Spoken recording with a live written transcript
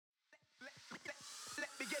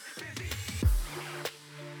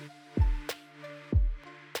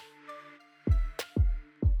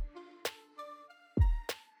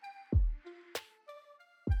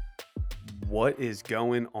What is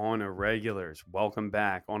going on, Irregulars? Welcome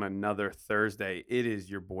back on another Thursday. It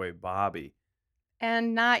is your boy Bobby.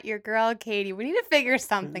 And not your girl, Katie. We need to figure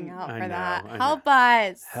something out I for that. know. Help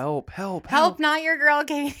us. Help! Help, not your girl,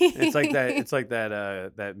 Katie. It's like that. It's like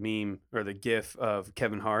that meme or the GIF of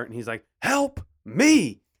Kevin Hart, and he's like, "Help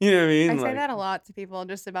me!" You know what I mean? I say Like, that a lot to people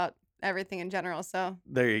just about everything in general. So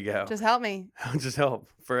there you go. just help me. Just help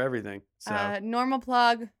for everything. So Normal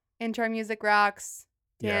plug, intro music rocks.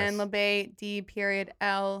 Dan yes, LeBay,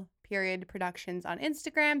 D.L. Productions on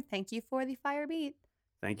Instagram. Thank you for the fire beat.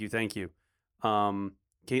 thank you.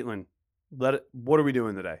 Caitlin, what are we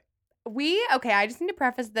doing today? I just need to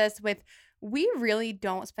preface this with we really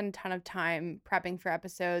don't spend a ton of time prepping for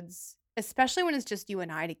episodes, especially when it's just you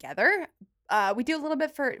and I together. We do a little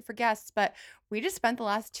bit for guests, but we just spent the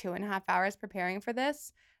last 2.5 hours preparing for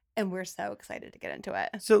this, and we're so excited to get into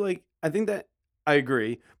it. So, like, I think that I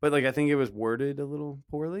agree, but like, I think it was worded a little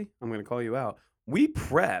poorly. I'm gonna call you out. We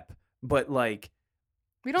prep, but like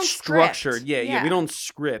We don't structured. script. Yeah. We don't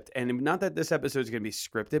script, and not that this episode is gonna be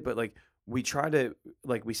scripted, but like we try to,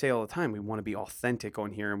 like we say all the time, we want to be authentic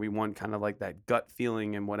on here, and we want kind of like that gut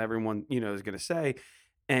feeling and what everyone is gonna say.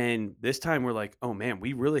 And this time we're like, oh man,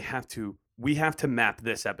 we really have to. We have to map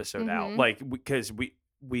this episode out, Mm-hmm. like because we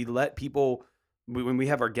let people when we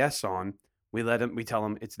have our guests on, we tell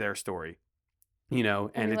them it's their story, And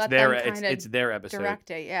and we it's let them it's kind their of episode. direct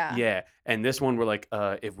it, yeah. Yeah. And this one we're like,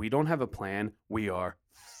 if we don't have a plan, we are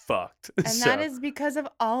fucked. And that So is because of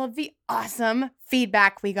all of the awesome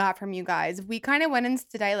feedback we got from you guys. We kind of went into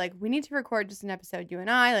today like, we need to record just an episode, you and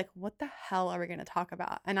I. Like, what the hell are we going to talk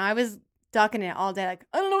about? And I was ducking it all day, like,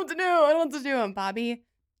 I don't know what to do. I don't know what to do. And Bobby,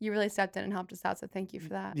 you really stepped in and helped us out. So thank you for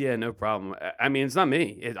that. yeah, no problem. I mean, it's not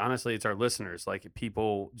me. Honestly, it's our listeners. Like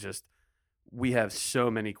people just we have so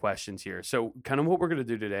many questions here. So kind of what we're gonna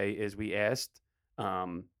do today is we asked,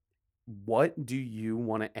 um, what do you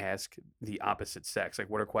want to ask the opposite sex? Like,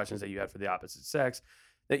 what are questions that you have for the opposite sex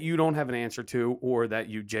that you don't have an answer to, or that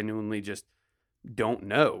you genuinely just don't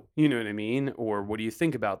know? You know what I mean? Or what do you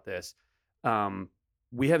think about this? Um,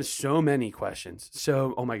 we have so many questions.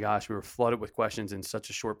 So, oh my gosh, we were flooded with questions in such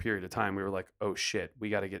a short period of time. We were like, oh shit, we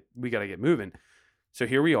gotta get moving. So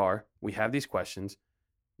here we are. We have these questions.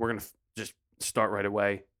 We're gonna just start right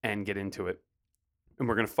away and get into it. And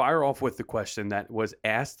we're going to fire off with the question that was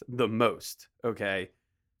asked the most. Okay.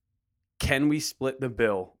 Can we split the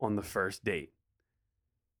bill on the first date?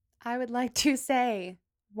 I would like to say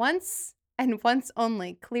once and once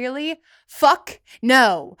only, clearly, fuck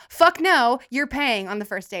no. Fuck no. You're paying on the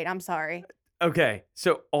first date. I'm sorry. Okay.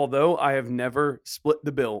 So, although I have never split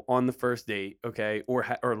the bill on the first date, okay, or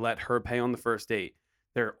let her pay on the first date,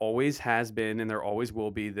 there always has been and there always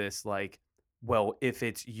will be this like, well, if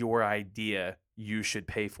it's your idea, you should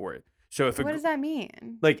pay for it. So What does that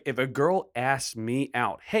mean? if a girl asks me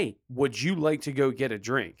out, hey, would you like to go get a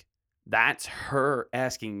drink? That's her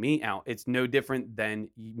asking me out. It's no different than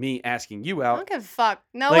me asking you I out. don't give a fuck.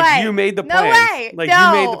 No Like way. you made the No plans. way. Like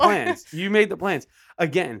No. you made the plans. You made the plans.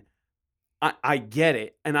 Again, I get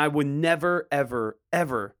it. And I would never, ever,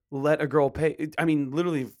 ever let a girl pay. I mean,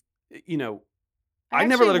 literally, I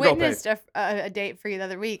never let a girl pay. witnessed a date for you the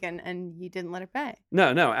other week and you didn't let her pay.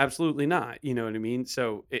 No, absolutely not. You know what I mean?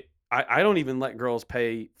 So I don't even let girls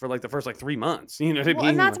pay for like the first like 3 months. You know what I Well, mean?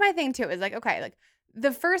 and that's Like, my thing too, is like, okay, like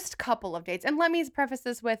the first couple of dates, and let me preface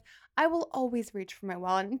this with, I will always reach for my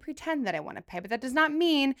wallet and pretend that I want to pay, but that does not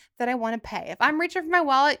mean that I want to pay. If I'm reaching for my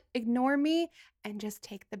wallet, ignore me and just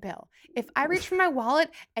take the bill. If I reach for my wallet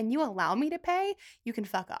and you allow me to pay, you can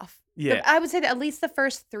fuck off. yeah. I would say that at least the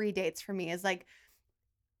first 3 dates for me is like,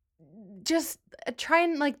 just try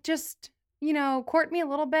and like court me a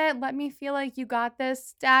little bit, let me feel like you got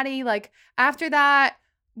this, daddy. Like after that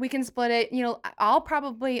we can split it.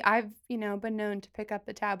 I've been known to pick up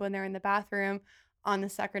the tab when they're in the bathroom on the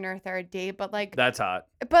second or third date, but That's hot.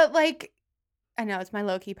 I know it's my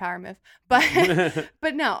low-key power move, but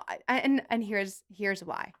but no, and here's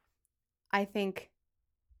why. I think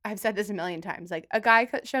I've said this a million times. Like a guy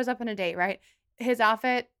shows up on a date, right? His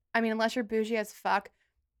outfit, I mean, unless you're bougie as fuck,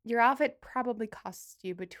 your outfit probably costs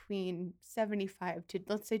you between $75 to,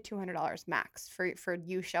 let's say, $200 max for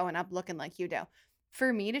you showing up looking like you do.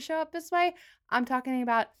 For me to show up this way, I'm talking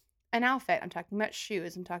about an outfit. I'm talking about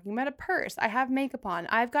shoes. I'm talking about a purse. I have makeup on.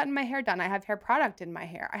 I've gotten my hair done. I have hair product in my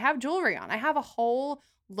hair. I have jewelry on. I have a whole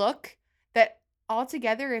look that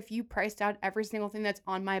altogether, if you priced out every single thing that's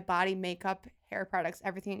on my body, makeup, hair products,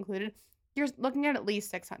 everything included, you're looking at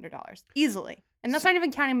least $600 easily. And that's not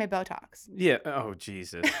even counting my Botox. Yeah. Oh,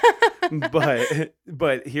 Jesus.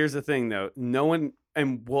 But here's the thing, though. No one,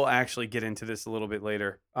 and we'll actually get into this a little bit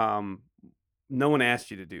later. No one asked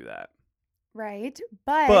you to do that. Right.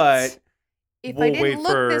 But But if I we'll wait didn't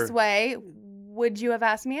look this for way, would you have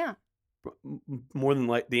asked me out? more than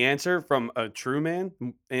like the answer from a true man.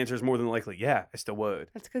 Answer is more than likely, yeah, I still would.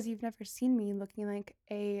 That's because you've never seen me looking like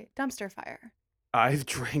a dumpster fire. I've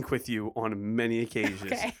drank with you on many occasions.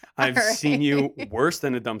 Okay. All I've seen you right. worse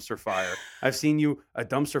than a dumpster fire. I've seen you a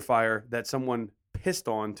dumpster fire that someone pissed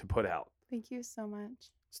on to put out. Thank you so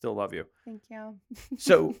much. Still love you. Thank you.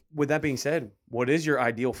 So, with that being said, what is your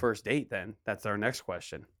ideal first date then? That's our next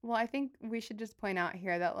question. Well, I think we should just point out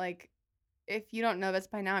here that, like, if you don't know this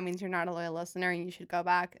by now, it means you're not a loyal listener and you should go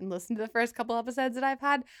back and listen to the first couple episodes that I've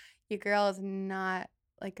had. Your girl is not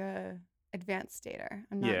like a advanced dater.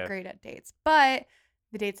 I'm not Yeah, great at dates, but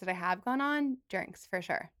the dates that I have gone on, drinks for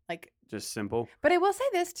sure. Like, just simple. but I will say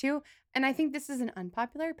this too, and I think this is an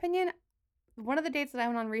unpopular opinion. One of the dates that I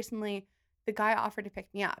went on recently, the guy offered to pick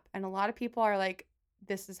me up, and a lot of people are like,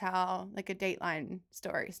 this is how like a Dateline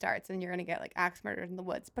story starts, and you're gonna get like axe murdered in the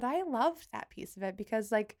woods. But I loved that piece of it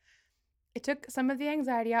because like it took some of the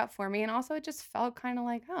anxiety out for me, and also it just felt kind of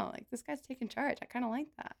like, oh, like this guy's taking charge. I kind of like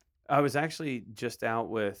that. I was actually just out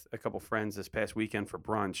with a couple friends this past weekend for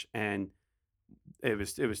brunch, and it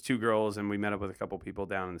was two girls, and we met up with a couple people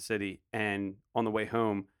down in the city. And on the way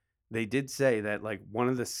home, they did say that like one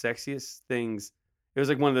of the sexiest things. It was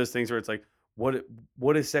like one of those things where it's like,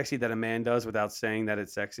 what is sexy that a man does without saying that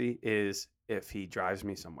it's sexy is if he drives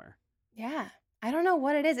me somewhere. Yeah. I don't know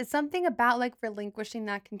what it is. It's something about like relinquishing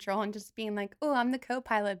that control and just being like, oh, I'm the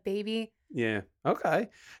co-pilot, baby. Yeah. Okay.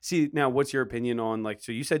 See, now what's your opinion on like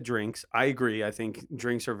so you said drinks. I agree. I think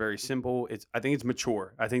drinks are very simple. I think it's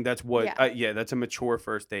mature. I think that's what Yeah. yeah, that's a mature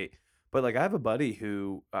first date. But like I have a buddy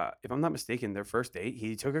who if I'm not mistaken, their first date,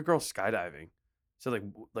 he took a girl skydiving. So like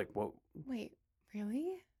what Wait,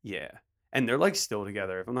 really? yeah. And they're like still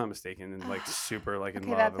together if I'm not mistaken and like super like in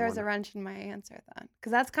Okay, love that and throws a whatnot. wrench in my answer then.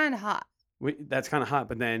 Because that's kind of hot. That's kind of hot,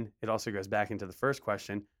 but then it also goes back into the first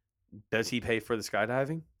question. Does he pay for the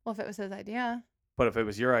skydiving? Well, if it was his idea. But if it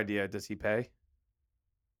was your idea, does he pay?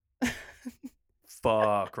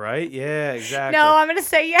 Fuck, right? Yeah, exactly. No, I'm gonna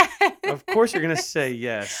say yes. Of course you're gonna say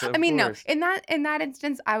yes, I of mean, no. course. In that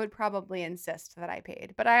instance, I would probably insist that I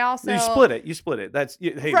paid. But I You also split it, you split it. That's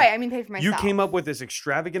you hey, right, I mean pay for you came myself. up with this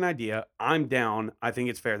extravagant idea, I'm down, I think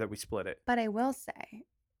it's fair that we split it. But I will say,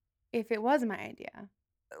 if it was my idea,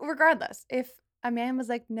 regardless, if a man was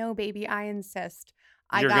like, no, baby, I insist,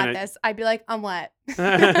 I You're got gonna this, I'd be like, I'm what?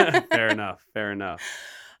 fair enough, fair enough.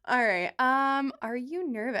 All right. Are you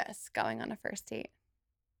nervous going on a first date?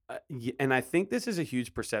 And I think this is a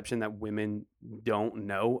huge perception that women don't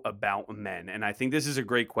know about men, and I think this is a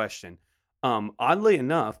great question. Oddly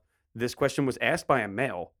enough, this question was asked by a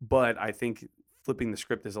male, but I think flipping the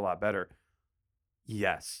script is a lot better.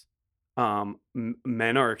 Yes.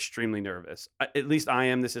 Men are extremely nervous. At least I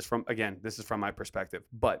am. This is from my perspective.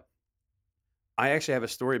 But I actually have a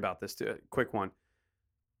story about this too. A quick one.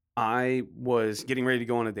 I was getting ready to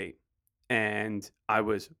go on a date and I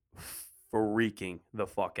was freaking the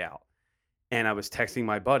fuck out. And I was texting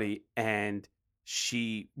my buddy and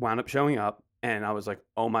she wound up showing up and I was like,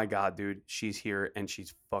 "Oh my god, dude, she's here and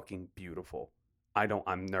she's fucking beautiful.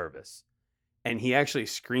 I'm nervous." And he actually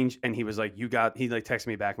and he was like, he like texted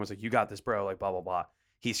me back and was like, "You got this, bro," like blah blah blah.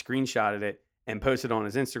 He screenshotted it and posted on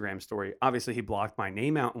his Instagram story. Obviously, he blocked my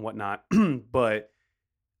name out and whatnot, but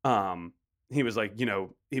he was like,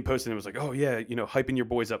 he posted and was like, "Oh yeah, hyping your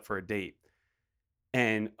boys up for a date."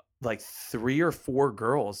 And like 3 or 4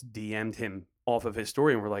 girls DM'd him off of his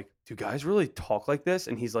story and were like, "Do guys really talk like this?"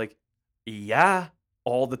 And he's like, "Yeah,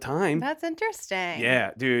 all the time." That's interesting.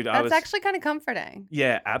 Yeah, dude, That's actually kind of comforting.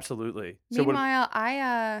 yeah, absolutely. So Meanwhile,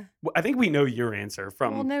 I think we know your answer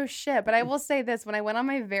well, from no shit, but I will say this, when I went on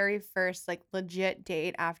my very first like legit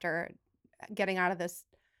date after getting out of this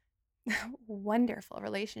wonderful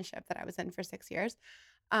relationship that I was in for 6 years,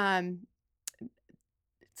 um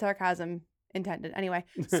sarcasm intended. Anyway,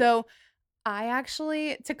 so I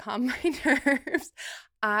actually, to calm my nerves,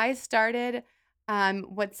 I started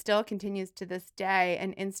what still continues to this day,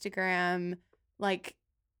 an Instagram, like,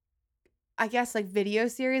 I guess, like video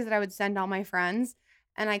series that I would send all my friends.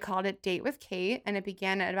 And I called it Date with Kate. And it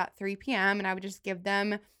began at about 3 p.m. And I would just give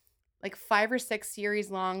them like 5 or 6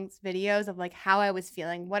 series long videos of like how I was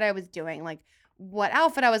feeling, what I was doing, like what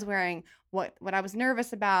outfit I was wearing, what I was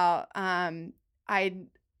nervous about. I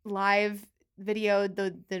live videoed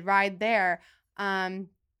the ride there.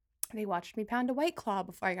 They watched me pound a White Claw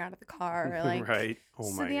before I got out of the car. Like, right. Oh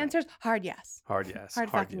so my the god. answer is hard yes. Hard yes. Hard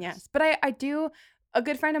fucking yes. But I do, a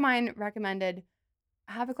good friend of mine recommended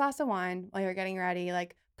have a glass of wine while you're getting ready.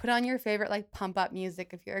 Like, put on your favorite, like, pump up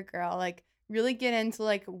music if you're a girl. Like, really get into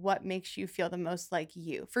like what makes you feel the most like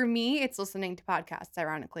you. For me, it's listening to podcasts,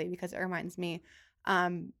 ironically, because it reminds me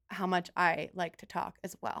how much I like to talk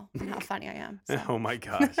as well and how funny I am. So Oh my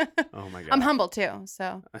gosh. Oh my I'm gosh. humble too.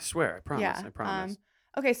 So I swear, I promise. yeah. I promise.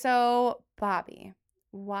 Okay, so Bobby,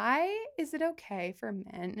 why is it okay for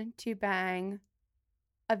men to bang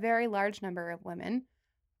a very large number of women,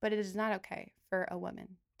 but it is not okay for a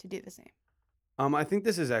woman to do the same? I think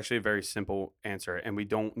this is actually a very simple answer, and we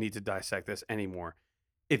don't need to dissect this anymore.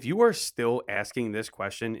 If you are still asking this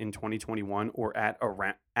question in 2021 or at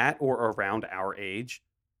or around our age,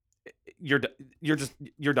 you're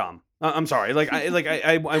dumb. I'm sorry.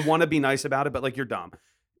 I want to be nice about it, but like you're dumb.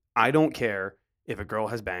 I don't care if a girl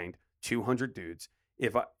has banged 200 dudes.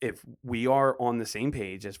 If we are on the same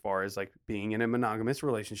page as far as like being in a monogamous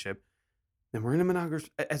relationship, then we're in a monogamous.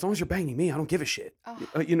 As long as you're banging me, I don't give a shit. Oh,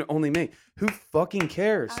 Only me. Who fucking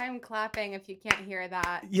cares? I'm clapping if you can't hear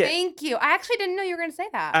that. Yeah. Thank you. I actually didn't know you were going to say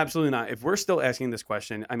that. Absolutely not. If we're still asking this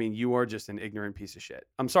question, I mean, you are just an ignorant piece of shit.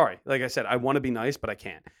 I'm sorry. Like I said, I want to be nice, but I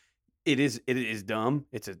can't. It is dumb.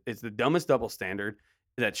 It's the dumbest double standard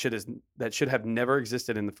that should have never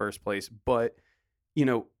existed in the first place. But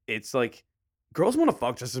it's like girls want to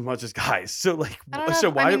fuck just as much as guys. So like, I don't know so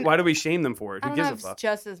if- I mean, why do we shame them for it? I Who don't know gives if a it's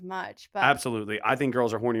fuck? just as much, but Absolutely. I think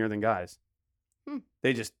girls are hornier than guys. Hmm.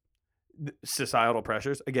 They just societal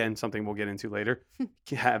pressures, again, something we'll get into later,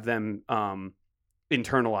 have them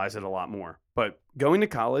internalize it a lot more. But going to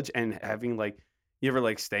college and having like you ever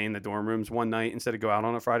like stay in the dorm rooms one night instead of go out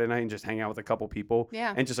on a Friday night and just hang out with a couple people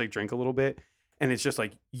yeah. and just like drink a little bit, and it's just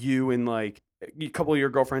like you and like a couple of your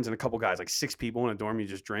girlfriends and a couple guys, like 6 people in a dorm, you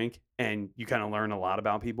just drink and you kind of learn a lot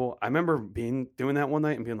about people. I remember doing that one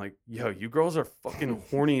night and being like, yo, you girls are fucking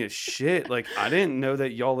horny as shit. Like, I didn't know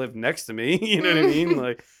that y'all lived next to me. You know what I mean?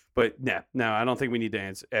 Like, but no, I don't think we need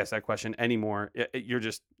to ask that question anymore. You're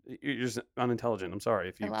just unintelligent. I'm sorry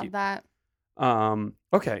if you I love keep that.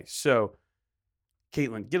 Okay, so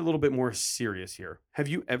Caitlin, get a little bit more serious here. Have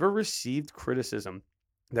you ever received criticism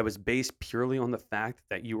that was based purely on the fact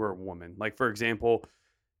that you were a woman? Like, for example,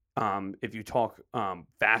 if you talk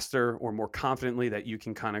faster or more confidently, that you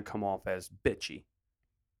can kind of come off as bitchy.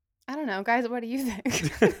 I don't know, guys. What do you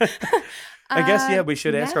think? I guess, yeah, we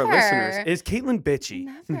should ask our listeners. Never. Is Caitlin bitchy?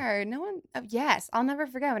 Never. No one. Yes, I'll never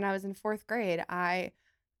forget when I was in 4th grade. I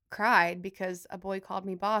cried because a boy called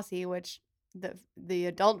me bossy, which the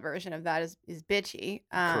adult version of that is bitchy.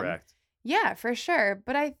 Correct. Yeah, for sure.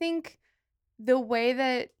 But I think the way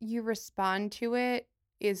that you respond to it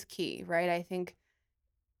is key, right?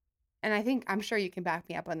 I'm sure you can back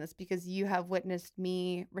me up on this because you have witnessed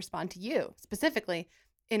me respond to you specifically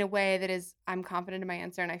in a way that is, I'm confident in my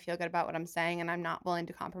answer and I feel good about what I'm saying and I'm not willing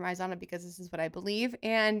to compromise on it because this is what I believe.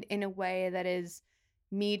 And in a way that is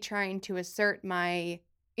me trying to assert my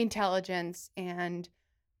intelligence and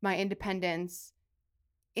my independence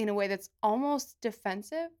in a way that's almost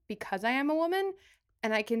defensive because I am a woman.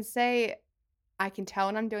 And I can tell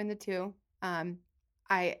when I'm doing the two. I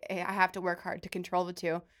have to work hard to control the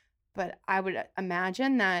two, but I would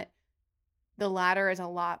imagine that the latter is a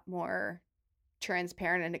lot more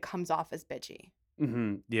transparent and it comes off as bitchy.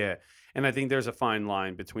 Yeah, and I think there's a fine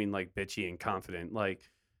line between like bitchy and confident. Like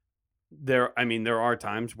there are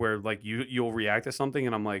times where like you'll react to something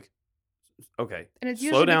and I'm like, okay, And it's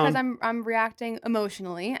slow usually because down. I'm reacting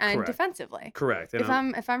emotionally and Correct. defensively. Correct.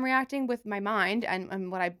 And If I'm reacting with my mind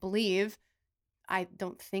and what I believe, I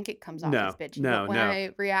don't think it comes off as bitchy. But when I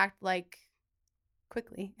react like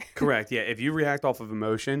quickly, correct. Yeah, if you react off of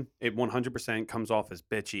emotion, it 100% comes off as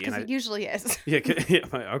bitchy. because it usually is. Yeah,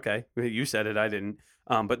 okay. You said it, I didn't.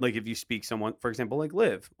 But like if you speak someone, for example, like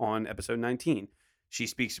Liv on episode 19, she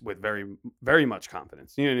speaks with very, very much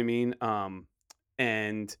confidence. You know what I mean?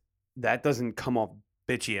 And that doesn't come off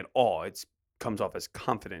bitchy at all. It comes off as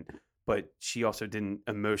confident, but she also didn't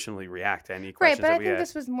emotionally react to any Right, questions but that I we think asked.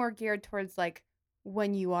 this was more geared towards like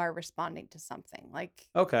when you are responding to something. Like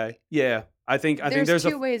Okay, yeah, I think there's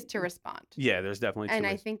two ways to respond. Yeah, there's definitely two And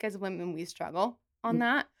I ways. think as women we struggle on Mm.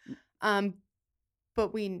 that.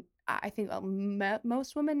 But I think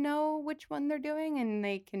most women know which one they're doing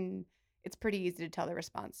and it's pretty easy to tell the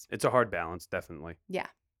response. It's a hard balance, definitely. Yeah,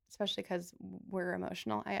 especially because we're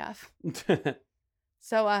emotional AF.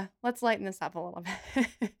 So let's lighten this up a little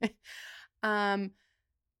bit.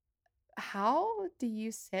 How do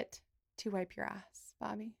you sit to wipe your ass,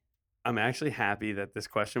 Bobby? I'm actually happy that this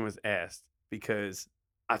question was asked because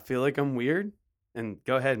I feel like I'm weird. And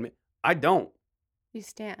go ahead, I don't. You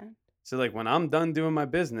stand. So like when I'm done doing my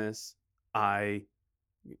business, I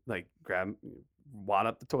like wad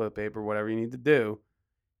up the toilet paper, whatever you need to do,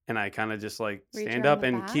 and I kind of just like Reach stand around up the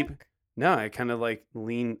and keep. back? No, I kind of like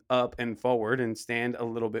lean up and forward and stand a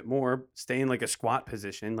little bit more, stay in like a squat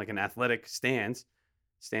position, like an athletic stance,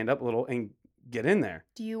 stand up a little and get in there.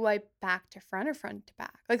 Do you wipe back to front or front to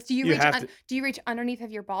back? Like, do you You reach have to, underneath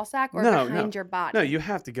of your ball sack or no, no, behind your no, body? you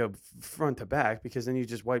have to go front to back because then you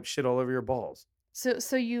just wipe shit all over your balls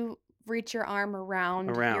So you reach your arm around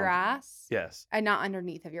your around. ass Yes. and not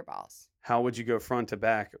underneath of your balls. How would you go front to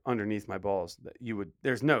back underneath my balls? That you would,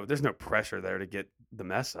 there's no pressure there to get the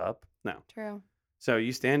mess up. No. True. So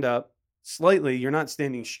you stand up slightly. You're not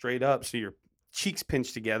standing straight up, so your cheeks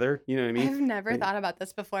pinched together. You know what I mean? I've never And- thought about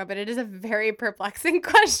this before, but it is a very perplexing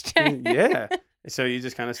question. yeah. So you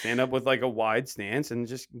just kind of stand up with like a wide stance and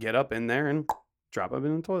just get up in there and drop up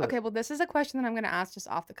in the toilet. Okay, well, this is a question that I'm going to ask just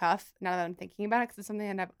off the cuff now that I'm thinking about it because it's something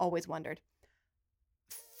that I've always wondered.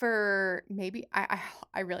 For maybe,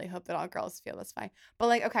 I really hope that all girls feel this way. But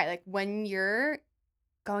like, okay, like when you're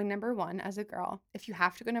going number one as a girl, if you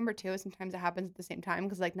have to go number two, sometimes it happens at the same time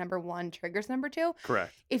because like number one triggers number two.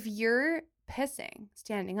 Correct. If you're pissing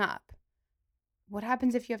standing up, what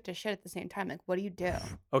happens if you have to shit at the same time? Like, what do you do?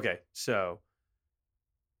 Okay. So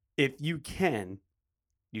if you can,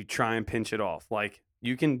 you try and pinch it off. Like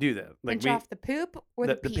you can do that. Like Pinch off the poop or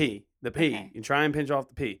the pee? The pee. Okay. You try and pinch off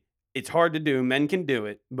the pee. It's hard to do. Men can do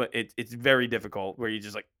it, but it's very difficult where you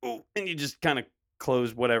just like, oh, and you just kind of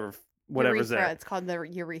close whatever's Urethra. there. It's called the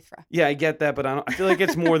urethra. Yeah, I get that, but I feel like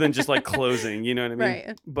it's more than just like closing, you know what I mean?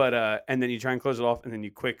 Right. But and then you try and close it off and then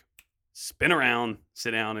you quick spin around,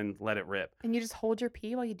 sit down and let it rip. And you just hold your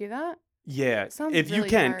pee while you do that? Yeah, Sounds if you really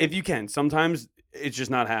can, hard. if you can. Sometimes it's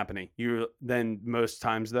just not happening. You then most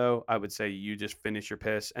times though, I would say you just finish your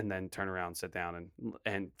piss and then turn around, sit down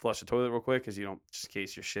and flush the toilet real quick because you don't just in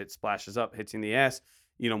case your shit splashes up, hits you in the ass.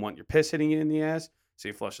 You don't want your piss hitting you in the ass, so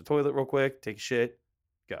you flush the toilet real quick, take a shit,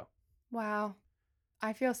 go. Wow.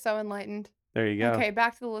 I feel so enlightened. There you go. Okay,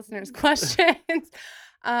 back to the listeners' questions.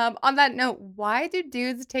 On that note, why do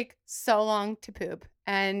dudes take so long to poop?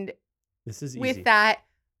 And This is easy. with that,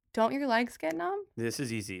 don't your legs get numb? This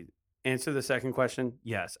is easy. Answer the second question.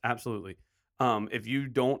 Yes, absolutely. If you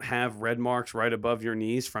don't have red marks right above your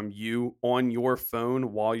knees from you on your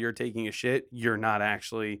phone while you're taking a shit, you're not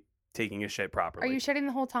actually taking a shit Are properly. you shitting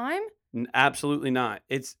the whole time? Absolutely not.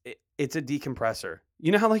 It's a decompressor.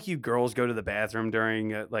 You know how like you girls go to the bathroom during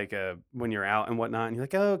when you're out and whatnot, and you're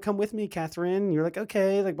like, oh, come with me, Catherine. And you're like,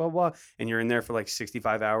 okay, like blah blah, and you're in there for like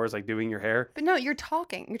 65 hours, like doing your hair. But no, you're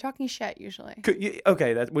talking. You're talking shit usually.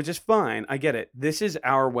 Okay, that which is fine. I get it. This is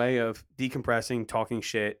our way of decompressing, talking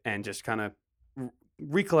shit, and just kind of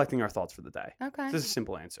recollecting our thoughts for the day. Okay. This is a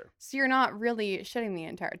simple answer. So you're not really shitting the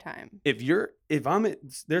entire time.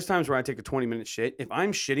 There's times where I take a 20-minute shit. If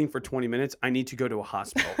I'm shitting for 20 minutes, I need to go to a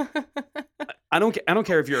hospital. I don't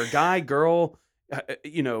care if you're a guy, girl,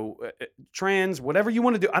 trans, whatever you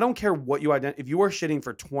want to do. I don't care what you identify. If you are shitting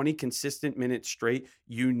for 20 consistent minutes straight,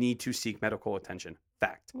 you need to seek medical attention.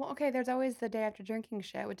 Fact. Well, okay, there's always the day after drinking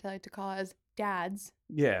shit, which I like to call as dads.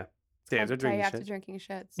 Yeah. Dads are Day drinking after shit. drinking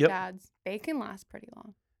shits. Yep. Dads. They can last pretty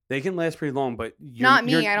long. They can last pretty long, but Not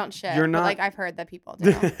me. I don't shit. You're But not. like I've heard that people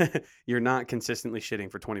do. You're not consistently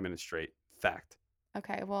shitting for 20 minutes straight. Fact.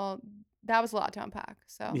 Okay, well, that was a lot to unpack.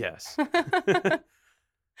 So Yes.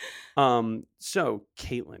 So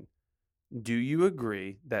Caitlin, do you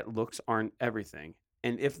agree that looks aren't everything?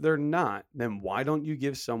 And if they're not, then why don't you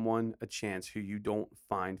give someone a chance who you don't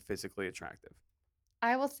find physically attractive?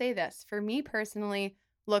 I will say this. For me personally,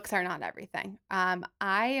 looks are not everything. I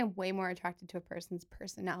am way more attracted to a person's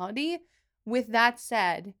personality. With that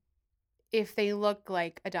said, if they look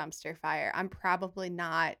like a dumpster fire, I'm probably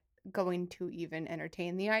not going to even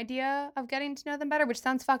entertain the idea of getting to know them better, which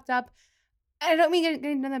sounds fucked up. I don't mean getting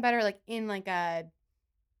to know them better like in like a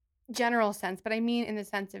general sense, but I mean in the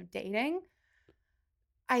sense of dating.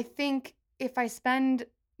 I think if I spend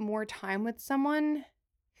more time with someone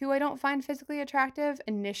who I don't find physically attractive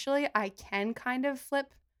initially, I can kind of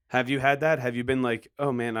flip. Have you had that? Have you been like,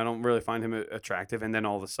 oh man, I don't really find him attractive, and then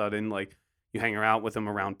all of a sudden, like, you hang out with him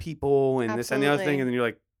around people and this and the other thing, Absolutely. and then you're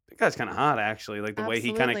like, that guy's kind of hot actually, like the way he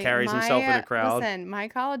kind of Absolutely. carries himself in a crowd. Listen, my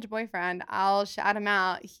college boyfriend, I'll shout him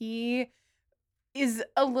out. He was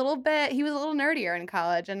a little nerdier in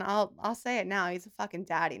college, and I'll say it now. He's a fucking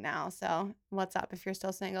daddy now. So what's up? If you're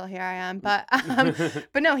still single, here I am. But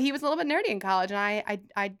but no, he was a little bit nerdy in college, and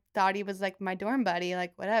I thought he was like my dorm buddy,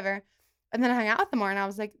 like whatever. And then I hung out with him more, and I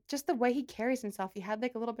was like, just the way he carries himself, he had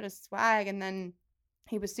like a little bit of swag, and then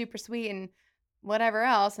he was super sweet and whatever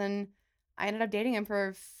else. And I ended up dating him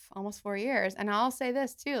for almost 4 years. And I'll say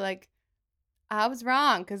this too, like I was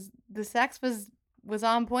wrong because the sex was was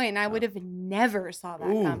on point, and I would have never saw that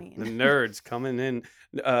Ooh, the coming. nerds coming in.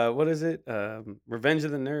 What is it? Revenge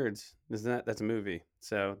of the Nerds. That's a movie.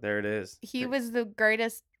 So there it is. He was the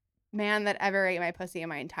greatest man that ever ate my pussy in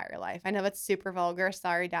my entire life. I know that's super vulgar.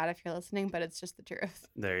 Sorry, Dad, if you're listening, but it's just the truth.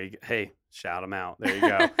 There you go. Hey, shout him out. There you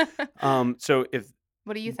go. So if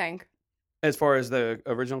What do you think? as far as the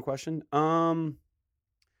original question,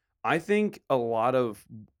 I think a lot of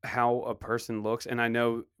how a person looks, and I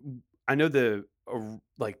know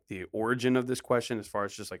like the origin of this question as far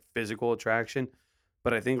as just like physical attraction,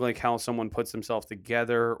 but I think like how someone puts themselves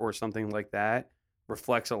together or something like that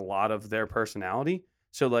reflects a lot of their personality.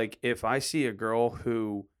 So like if I see a girl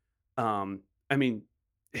who, I mean,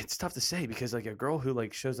 it's tough to say because like a girl who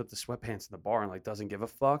like shows up to sweatpants in the bar and like doesn't give a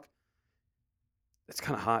fuck, it's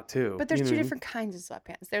kind of hot too. But there's You know two what I mean? different kinds of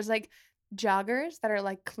sweatpants. There's like joggers that are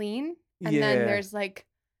like clean, and then Yeah. there's like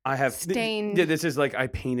I have yeah, stained. this is like I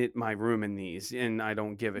painted my room in these and I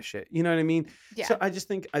don't give a shit. You know what I mean? So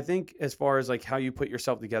Yeah, I think as far as like how you put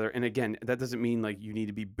yourself together, and again, that doesn't mean like you need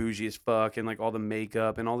to be bougie as fuck and like all the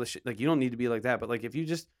makeup and all this shit. Like you don't need to be like that. But like if you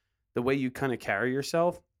just the way you kind of carry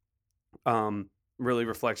yourself, really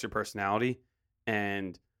reflects your personality.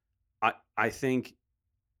 And I think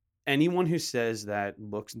anyone who says that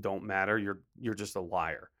looks don't matter, you're just a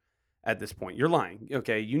liar at this point. You're lying.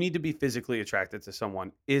 Okay, you need to be physically attracted to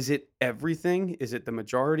someone. Is it everything? Is it the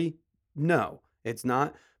majority? No, it's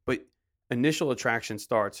not. But initial attraction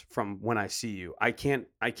starts from when I see you. I can't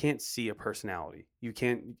see a personality. You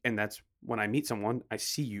can't, and that's when I meet someone, I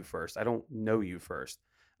see you first. I don't know you first.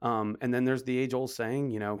 And then there's the age old saying,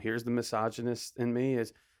 here's the misogynist in me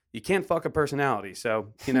is you can't fuck a personality.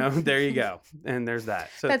 So, there you go. And there's that.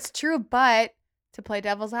 So that's true. But to play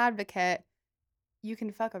devil's advocate, you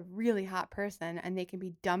can fuck a really hot person and they can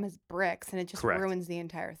be dumb as bricks, and it just correct. ruins the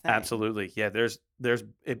entire thing. Absolutely. Yeah,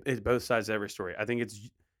 it's both sides of every story. I think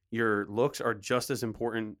it's your looks are just as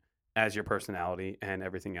important as your personality and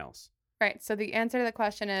everything else. Right. So the answer to the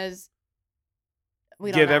question is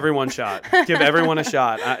we don't Give know. everyone a shot. Give everyone a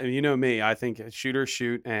shot. You know me. I think shoot or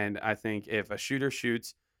shoot, and I think if a shooter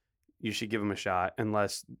shoots, you should give him a shot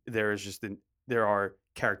unless there are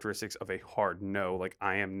characteristics of a hard no, like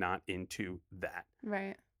I am not into that.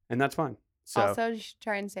 Right. And that's fine. So Also, you should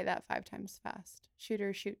try and say that 5 times fast.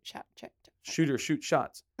 Shooter, shoot, shot, check. shooter shoot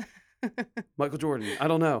shots. Michael Jordan. I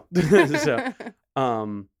don't know. So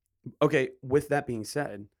okay, with that being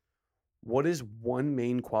said, what is one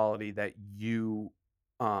main quality that you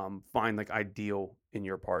find like ideal in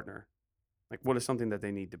your partner? Like what is something that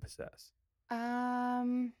they need to possess?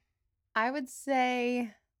 I would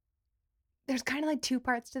say there's kind of like 2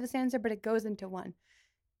 parts to this answer, but it goes into one.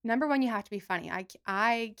 Number 1, you have to be funny.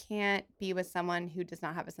 I can't be with someone who does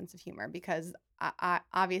not have a sense of humor because I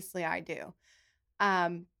obviously I do.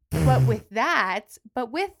 But with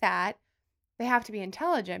that, they have to be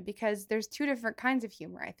intelligent because there's 2 different kinds of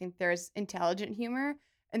humor. I think there's intelligent humor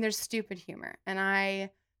and there's stupid humor. And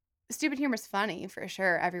stupid humor is funny for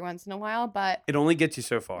sure every once in a while, but It only gets you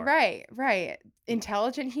so far. right.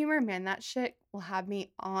 Intelligent humor, man, that shit will have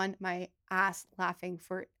me on my ass laughing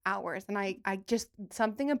for hours. And I just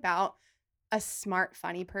something about a smart,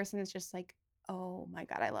 funny person is just like, oh my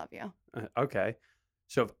God, I love you. Okay.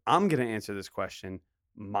 So if I'm going to answer this question,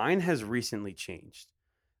 mine has recently changed.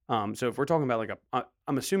 So if we're talking about like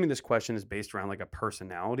I'm assuming this question is based around like a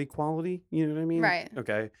personality quality. You know what I mean? Right.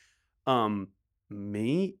 Okay.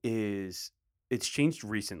 Me is it's changed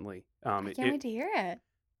recently. I can't wait to hear it.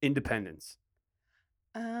 Independence.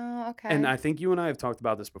 Oh, And okay. I think you and I have talked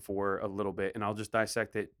about this before a little bit, and I'll just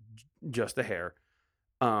dissect it just a hair.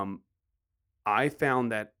 Um, I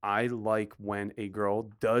found that I like when a girl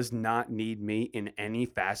does not need me in any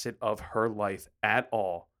facet of her life at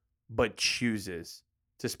all, but chooses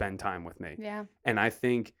to spend time with me. Yeah. And I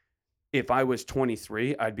think if I was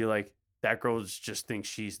 23, I'd be like, that girl just thinks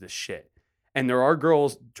she's the shit. And there are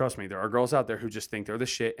girls, trust me, there are girls out there who just think they're the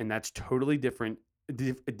shit, and that's totally different,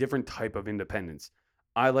 a different type of independence.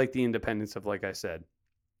 I like the independence of, like I said,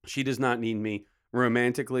 she does not need me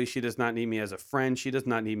romantically. She does not need me as a friend. She does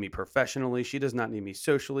not need me professionally. She does not need me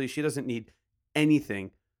socially. She doesn't need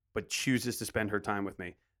anything, but chooses to spend her time with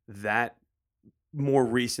me. That more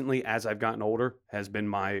recently, as I've gotten older, has been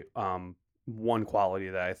my one quality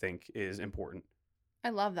that I think is important. I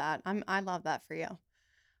love that. I love that for you.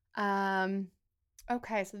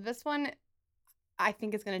 Okay, so this one I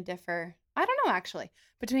think is going to differ. I don't know actually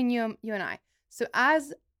between you and I. So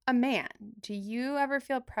as a man, do you ever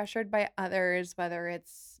feel pressured by others, whether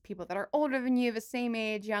it's people that are older than you, the same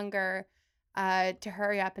age, younger, to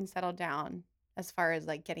hurry up and settle down as far as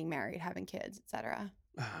like getting married, having kids, etc.?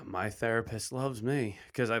 My therapist loves me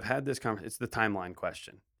because I've had this conversation. It's the timeline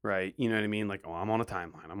question, right? You know what I mean? Like, oh, I'm on a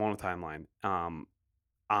timeline. I'm on a timeline.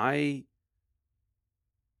 I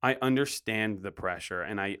I understand the pressure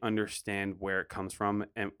and I understand where it comes from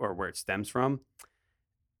and or where it stems from,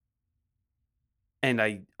 and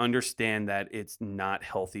I understand that it's not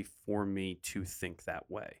healthy for me to think that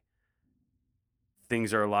way.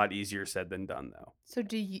 Things are a lot easier said than done, though. So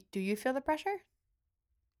do you feel the pressure?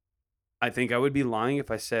 I think I would be lying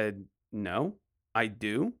if I said no. I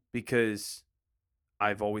do because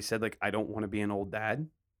I've always said like I don't want to be an old dad.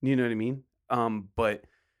 You know what I mean? But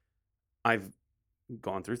I've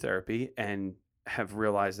gone through therapy and have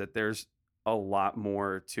realized that there's a lot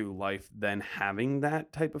more to life than having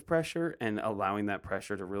that type of pressure and allowing that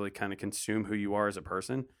pressure to really kind of consume who you are as a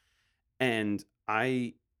person. And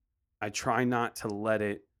I try not to let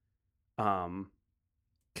it um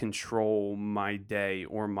control my day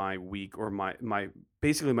or my week or my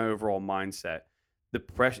basically my overall mindset. The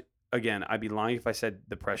pressure again, I'd be lying if I said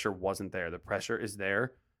the pressure wasn't there. The pressure is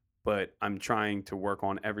there, but I'm trying to work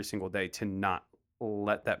on every single day to not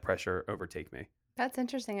let that pressure overtake me. That's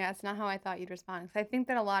interesting. That's not how I thought you'd respond. 'Cause I think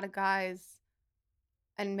that a lot of guys,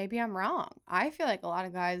 and maybe I'm wrong, I feel like a lot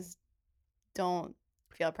of guys don't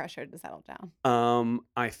feel pressured to settle down.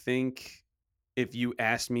 I think if you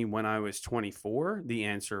asked me when I was 24, the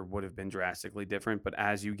answer would have been drastically different. But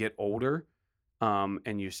as you get older,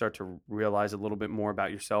 and you start to realize a little bit more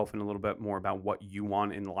about yourself and a little bit more about what you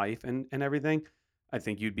want in life and everything, I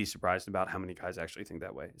think you'd be surprised about how many guys actually think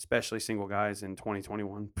that way, especially single guys in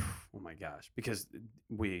 2021. Oh my gosh, because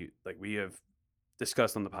we have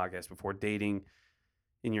discussed on the podcast before, dating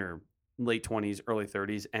in your late 20s, early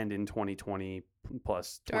 30s, and in 2020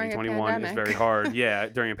 plus During a 2021 is very pandemic. hard. Yeah,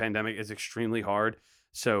 during a pandemic is extremely hard.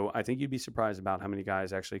 So I think you'd be surprised about how many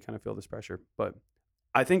guys actually kind of feel this pressure. But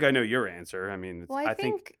I think I know your answer. I mean, Well, I I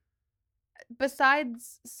think think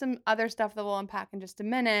besides some other stuff that we'll unpack in just a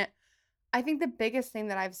minute, I think the biggest thing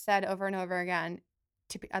that I've said over and over again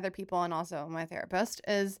to other people and also my therapist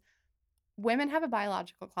is women have a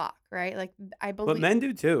biological clock, right? Like I but believe, men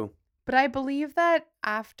do too. but I believe that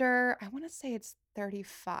after, I want to say it's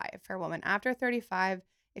 35 for a woman. After 35,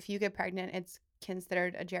 if you get pregnant, it's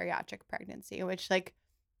considered a geriatric pregnancy, which like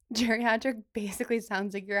geriatric basically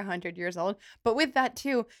sounds like you're 100 years old. But with that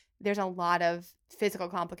too, there's a lot of physical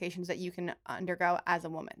complications that you can undergo as a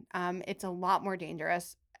woman. It's a lot more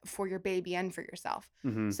dangerous for your baby and for yourself.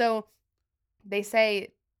 Hmm. So they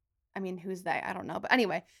say, I mean, who's they? I don't know. But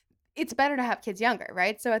anyway, it's better to have kids younger,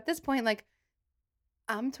 right? So at this point, like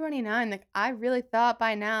I'm 29, like I really thought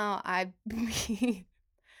by now I'd be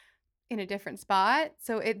in a different spot.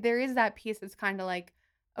 So there is that piece that's kind of like,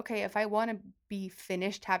 okay, if I want to be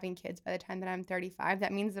finished having kids by the time that I'm 35,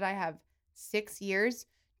 that means that I have 6 years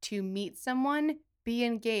to meet someone, be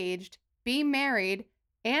engaged, be married,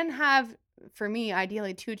 and have, for me,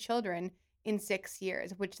 ideally 2 children in 6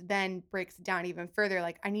 years, which then breaks it down even further.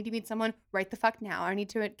 Like, I need to meet someone right the fuck now. I need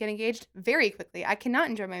to get engaged very quickly. I cannot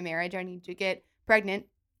enjoy my marriage. I need to get pregnant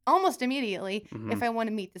almost immediately Hmm. if I want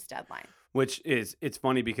to meet this deadline. Which is, it's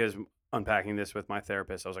funny because unpacking this with my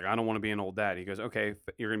therapist, I was like, I don't want to be an old dad. He goes, okay,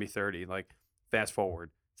 you're going to be 30. Like, fast forward,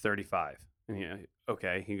 35. And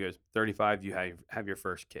okay. He goes, 35, you have your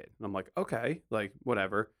first kid. And I'm like, okay, like,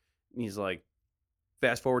 whatever. And he's like,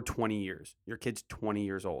 fast forward 20 years. Your kid's 20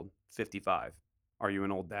 years old, 55. Are you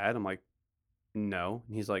an old dad? I'm like, no.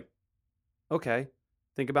 And he's like, okay.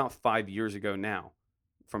 Think about 5 years ago now.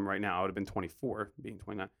 From right now, I would have been 24, being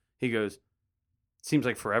 29. He goes, seems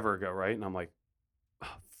like forever ago, right? And I'm like,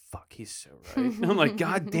 oh, fuck, he's so right. And I'm like,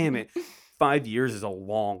 God damn it. 5 years is a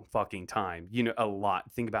long fucking time. A lot.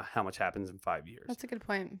 Think about how much happens in 5 years. That's a good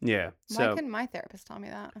point. Yeah. Why So couldn't my therapist tell me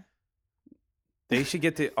that?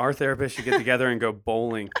 our therapist should get together and go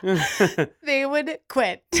bowling. They would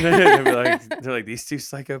quit. they're like, these two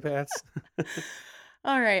psychopaths.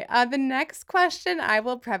 All right. The next question, I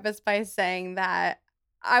will preface by saying that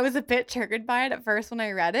I was a bit triggered by it at first when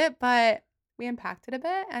I read it, but we unpacked it a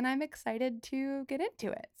bit and I'm excited to get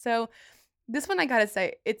into it. So, this one I gotta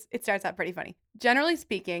say, it starts out pretty funny. Generally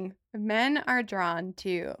speaking, men are drawn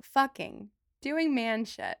to fucking, doing man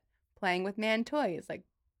shit, playing with man toys like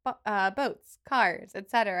boats, cars,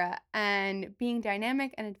 etc., and being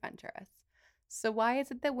dynamic and adventurous. So why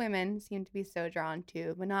is it that women seem to be so drawn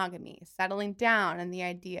to monogamy, settling down, and the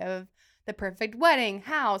idea of the perfect wedding,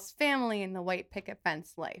 house, family, and the white picket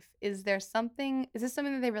fence life? Is this something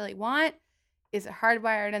that they really want? Is it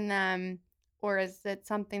hardwired in them? Or is it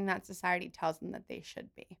something that society tells them that they should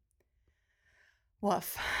be?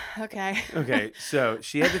 Woof. Okay. Okay, so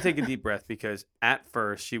she had to take a deep breath because at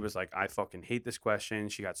first she was like, I fucking hate this question.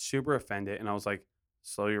 She got super offended. And I was like,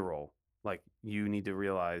 slow your roll. Like, you need to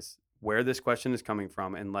realize where this question is coming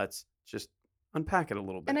from, and let's just unpack it a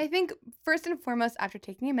little And bit. I think first and foremost, after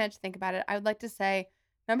taking a minute to think about it, I would like to say,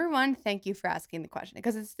 number one, thank you for asking the question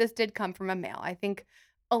because this did come from a male. I think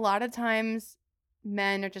a lot of times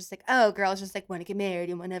men are just like, oh, girls just like want to get married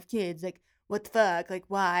and want to have kids. Like, what the fuck? Like,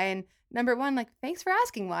 why? And number one, like, thanks for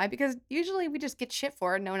asking why because usually we just get shit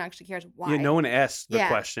for it. No one actually cares Yeah, why. no one asks the Yeah.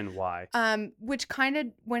 question why. Which kind of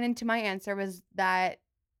went into my answer was that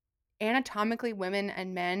anatomically women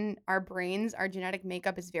and men, our brains, our genetic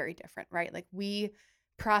makeup is very different, right? Like we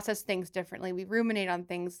process things differently, we ruminate on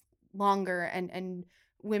things longer, and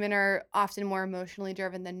women are often more emotionally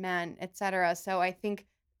driven than men, etc. So I think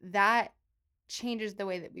that changes the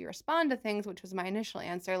way that we respond to things, which was my initial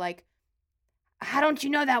answer, like, how don't you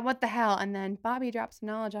know that, what the hell? And then Bobby dropped some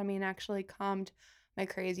knowledge on me and actually calmed my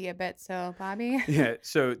crazy a bit. So Bobby. Yeah,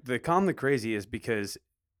 so the calm the crazy is because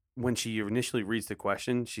when she initially reads the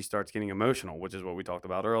question, she starts getting emotional, which is what we talked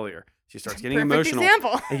about earlier. She starts getting Perfect emotional.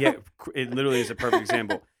 example. And yeah, it literally is a perfect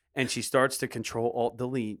example. And she starts to control alt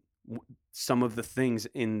delete some of the things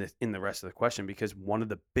in the rest of the question, because one of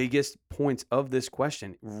the biggest points of this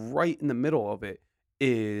question, right in the middle of it,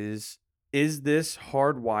 is this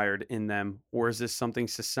hardwired in them, or is this something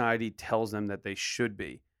society tells them that they should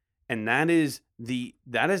be? And that is the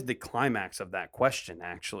climax of that question,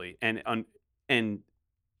 actually. And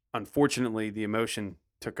unfortunately, the emotion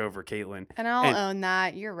took over Caitlin. And I'll And own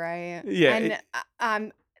that. You're right. yeah,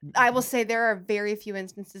 And I will say there are very few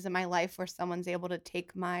instances in my life where someone's able to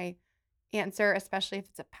take my answer, especially if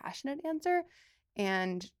it's a passionate answer,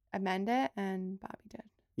 and amend it. And Bobby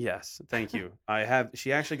yes, thank you.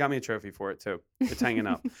 She actually got me a trophy for it too. It's hanging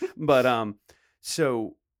up. did. But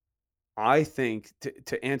so I think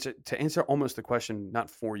to answer almost the question, not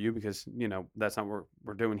for you, because that's not what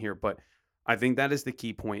we're doing here, but I think that is the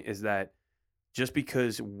key point, is that just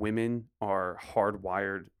because women are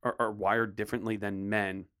hardwired or are wired differently than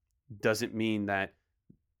men doesn't mean that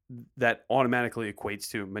automatically equates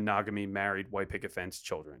to monogamy, married, white picket fence,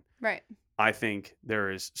 children. Right. I think there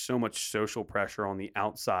is so much social pressure on the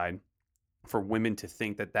outside for women to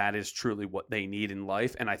think that that is truly what they need in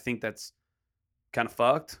life. And I think that's kind of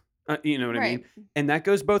fucked. You know what I mean? Right. And that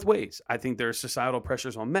goes both ways. I think there's societal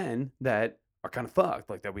pressures on men that are kind of fucked,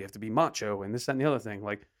 like that we have to be macho and this, that, and the other thing.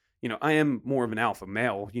 Like, I am more of an alpha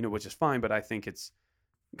male, which is fine, but I think it's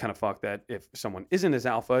kind of fucked that if someone isn't as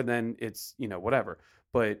alpha, then it's, whatever.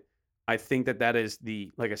 But I think that is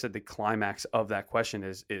like I said, the climax of that question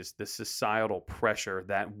is the societal pressure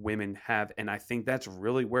that women have. And I think that's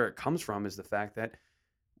really where it comes from, is the fact that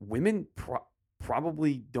women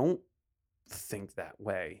probably don't think that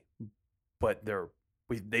way, but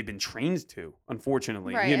they've been trained to,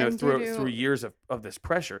 unfortunately, Right. And due through to years of this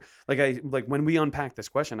pressure. Like when we unpacked this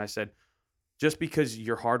question, I said, just because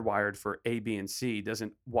you're hardwired for A, B, and C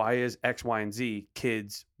doesn't, why is X, Y, and Z,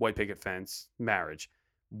 kids, white picket fence, marriage?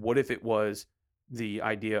 What if it was the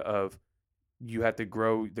idea of you have to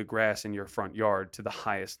grow the grass in your front yard to the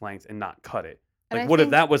highest length and not cut it? and Like, I what if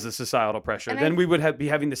think that was the societal pressure? and Then I we would be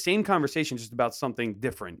having the same conversation, just about something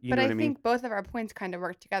different. You but know I what I mean? think both of our points kind of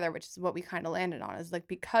work together, which is what we kind of landed on, is like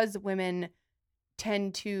because women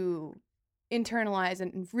tend to internalize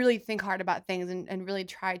and really think hard about things and really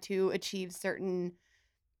try to achieve certain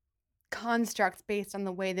constructs based on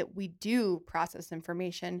the way that we do process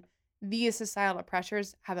information, these societal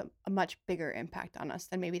pressures have a much bigger impact on us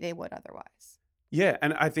than maybe they would otherwise. Yeah,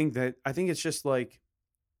 and I think it's just like,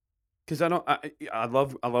 because I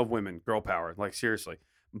love women, girl power, like, seriously,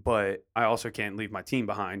 but I also can't leave my team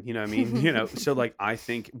behind. You know what I mean? So like, I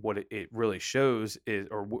think what it really shows is,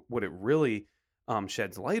 or what it really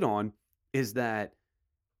sheds light on, is that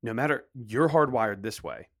no matter, you're hardwired this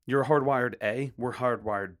way, you're hardwired A, we're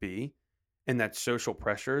hardwired B, and that social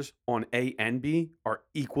pressures on A and B are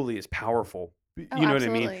equally as powerful. Oh, You know what I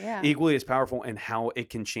mean? absolutely. Yeah. Equally as powerful, in how it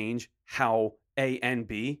can change how A and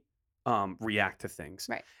B react to things.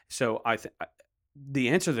 Right. So the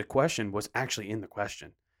answer to the question was actually in the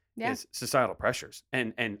question, Yeah. is societal pressures,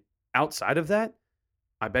 and outside of that,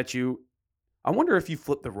 I bet you, I wonder if you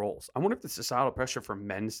flip the roles. I wonder if the societal pressure for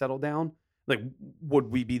men settle down. Like, would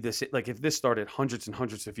we be this, like, if this started hundreds and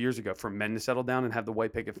hundreds of years ago, for men to settle down and have the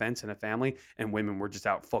white picket fence and a family, and women were just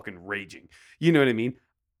out fucking raging? You know what I mean?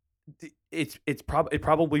 It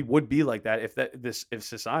probably would be like that if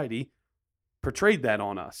society portrayed that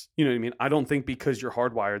on us. You know what I mean? I don't think because you're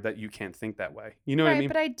hardwired that you can't think that way. You know what I Right, mean?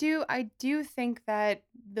 but I do think that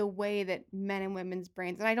the way that men and women's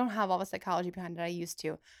brains, and I don't have all the psychology behind it, I used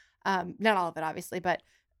to, not all of it obviously, but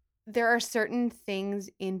there are certain things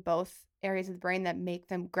in both areas of the brain that make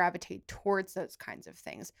them gravitate towards those kinds of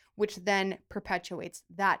things, which then perpetuates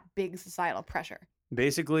that big societal pressure.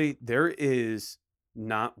 Basically, there is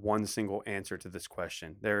not one single answer to this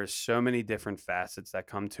question. There are so many different facets that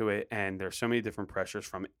come to it, and there's so many different pressures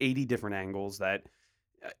from 80 different angles that,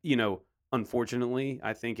 you know, unfortunately,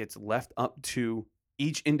 I think it's left up to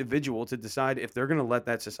each individual to decide if they're going to let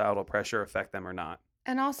that societal pressure affect them or not.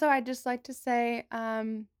 And also, I'd just like to say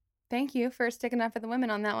thank you for sticking up for the women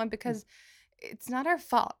on that one, because it's not our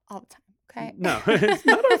fault all the time. Okay. No, it's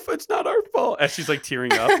not our fault. As she's like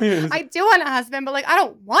tearing up. I do want a husband, but like I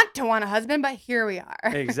don't want to want a husband, but here we are.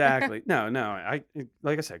 Exactly. No.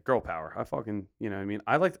 Like I said, girl power. I fucking, you know what I mean?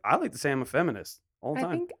 I like to say I'm a feminist all the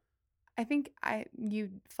time. I think you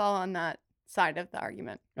fall on that side of the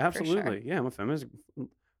argument. Absolutely. For sure. Yeah, I'm a feminist.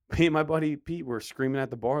 Me and my buddy Pete were screaming at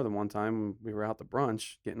the bar the one time when we were out to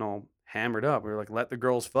brunch, getting all hammered up. We were like, let the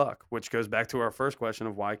girls fuck, which goes back to our first question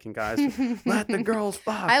of why can guys let the girls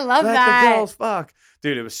fuck? I love let that. Let the girls fuck.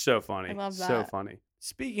 Dude, it was so funny. I love that. So funny.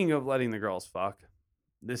 Speaking of letting the girls fuck,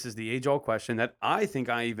 this is the age-old question that I think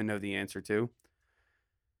I even know the answer to,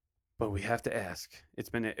 but we have to ask.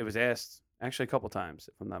 It was asked actually a couple times,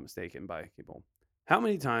 if I'm not mistaken, by people. How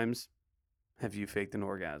many times have you faked an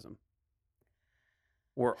orgasm?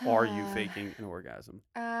 Or are you faking an orgasm?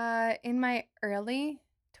 In my early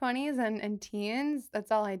 20s and teens,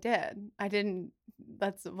 that's all I did.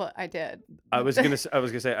 That's what I did. I was gonna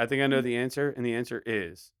say, I think I know the answer, and the answer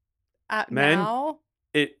is men. Now?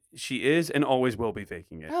 She is and always will be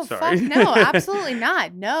faking it. Oh, sorry. fuck no, absolutely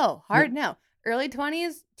not. No, hard no. Early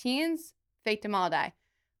 20s, teens, faked them all day.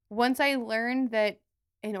 Once I learned that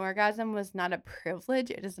an orgasm was not a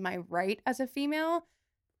privilege, it is my right as a female,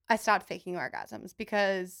 I stopped faking orgasms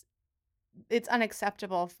because it's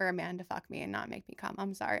unacceptable for a man to fuck me and not make me come.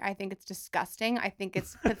 I'm sorry. I think it's disgusting. I think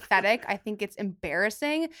it's pathetic. I think it's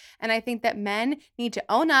embarrassing. And I think that men need to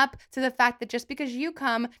own up to the fact that just because you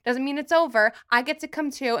come doesn't mean it's over. I get to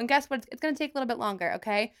come too. And guess what? It's going to take a little bit longer,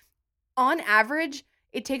 okay? On average,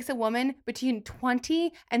 it takes a woman between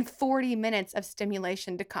 20 and 40 minutes of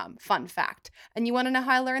stimulation to come. Fun fact. And you want to know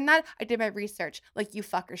how I learned that? I did my research, like you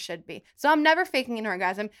fuckers should be. So I'm never faking an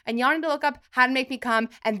orgasm, and y'all need to look up how to make me come,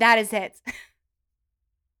 and that is it.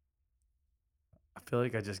 I feel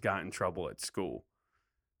like I just got in trouble at school.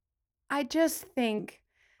 I just think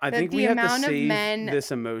I that think the we have to amount of save men.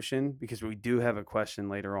 this emotion because we do have a question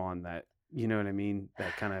later on that, you know what I mean,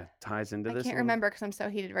 that kind of ties into I this. can't one. remember because I'm so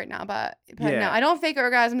heated right now, but Yeah. no, I don't fake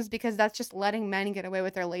orgasms because that's just letting men get away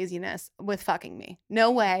with their laziness with fucking me.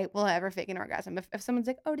 No way will I ever fake an orgasm. If someone's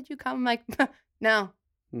like, oh, did you come? I'm like, no.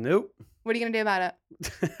 Nope. What are you going to do about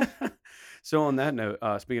it? So on that note,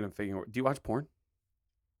 speaking of faking, do you watch porn?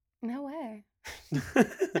 No way.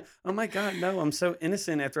 Oh my God, no, I'm so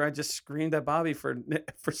innocent after I just screamed at Bobby for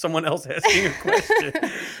someone else asking a question.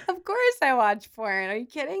 Of course I watch porn. Are you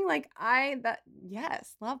kidding?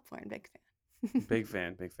 Yes, love porn. Big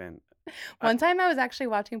fan. Big fan. One time I was actually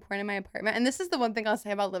watching porn in my apartment, and this is the one thing I'll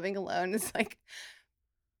say about living alone is like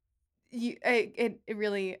it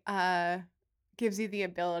really gives you the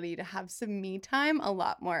ability to have some me time a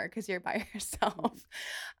lot more because you're by yourself.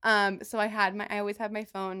 So I always had my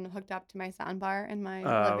phone hooked up to my soundbar in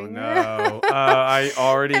my living room. No. I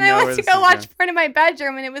already and know. I went to go watch porn in my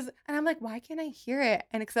bedroom, and I'm like, why can't I hear it?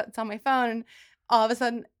 And except it's on my phone, and all of a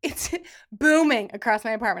sudden it's booming across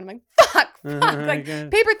my apartment. I'm like, fuck, like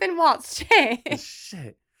paper thin walls,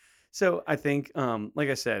 shit. So I think, like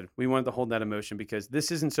I said, we wanted to hold that emotion because this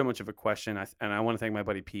isn't so much of a question, and I want to thank my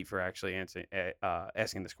buddy Pete for actually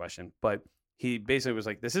asking this question. But he basically was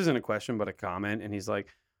like, "This isn't a question, but a comment." And he's like,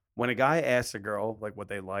 "When a guy asks a girl like what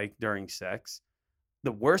they like during sex,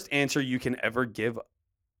 the worst answer you can ever give,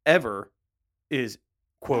 ever, is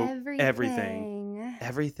quote everything.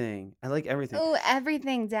 Everything. I like everything. Oh,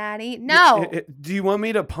 everything, Daddy. No. Do you want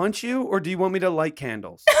me to punch you or do you want me to light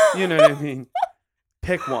candles? You know what I mean."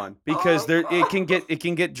 Pick one because it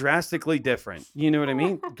can get drastically different. You know what I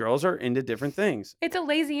mean? Girls are into different things. It's a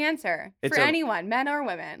lazy answer for anyone, men or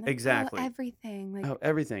women. Exactly. Oh, everything.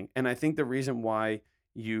 Everything. And I think the reason why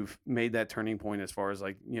you've made that turning point as far as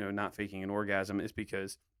like, you know, not faking an orgasm is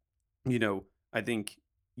because, you know, I think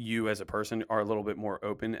you as a person are a little bit more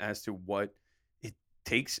open as to what it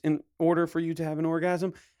takes in order for you to have an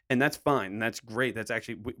orgasm. And that's fine. And that's great. That's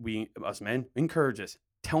actually, we us men encourage us.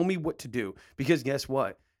 Tell me what to do because guess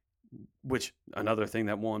what? Which another thing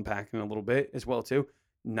that we'll unpack in a little bit as well too.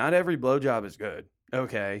 Not every blowjob is good,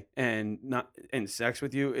 okay, and sex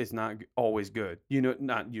with you is not always good. You know,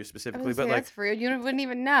 not you specifically, but like that's rude. You wouldn't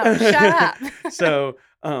even know. Shut up. So,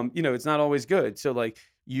 you know, it's not always good. So like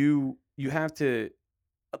you have to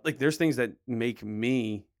like there's things that make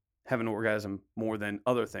me have an orgasm more than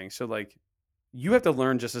other things. So like you have to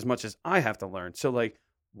learn just as much as I have to learn. So like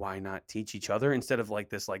why not teach each other instead of like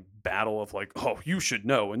this like battle of like, oh, you should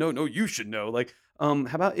know and no, you should know. Like, how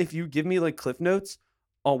about if you give me like cliff notes,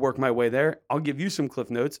 I'll work my way there. I'll give you some cliff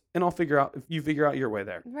notes and I'll figure out if you figure out your way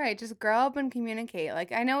there. Right. Just grow up and communicate.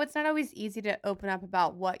 Like, I know it's not always easy to open up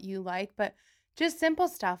about what you like, but just simple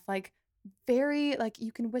stuff like like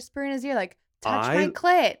you can whisper in his ear, like, touch my I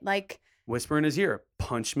clit. Like, whisper in his ear,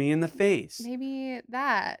 punch me in the face, maybe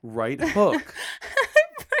that. right hook,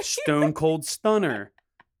 stone cold stunner.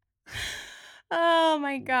 Oh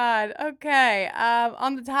my God. Okay.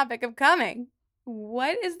 On the topic of coming,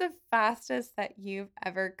 what is the fastest that you've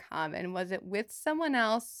ever come? And was it with someone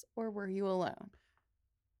else or were you alone?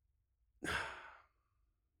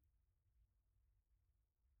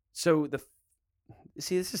 So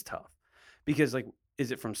see, this is tough because like,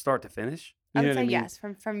 is it from start to finish? I You know would what I say mean? yes,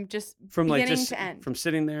 from just From like beginning just to end. from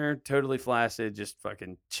sitting there totally flaccid, just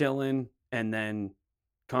fucking chilling, and then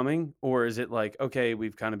coming, or is it like okay,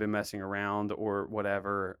 we've kind of been messing around or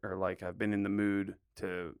whatever, or like I've been in the mood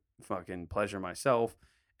to fucking pleasure myself,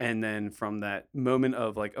 and then from that moment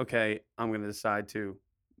of like okay, I'm gonna decide to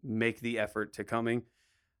make the effort to coming.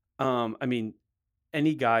 I mean,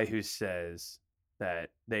 any guy who says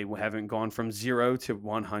that they haven't gone from 0 to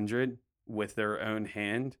 100 with their own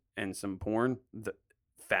hand and some porn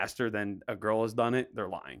faster than a girl has done it, they're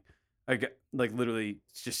lying. Like literally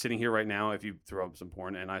just sitting here right now, if you throw up some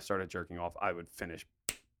porn and I started jerking off, I would finish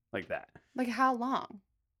like that. Like how long?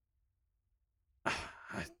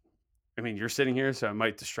 I mean, you're sitting here, so it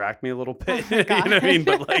might distract me a little Oh bit. my You know what I mean?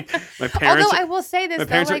 God. But like my Although parents, I will say this my though,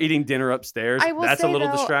 parents are like eating dinner upstairs. I will That's a say little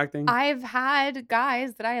though, distracting. I've had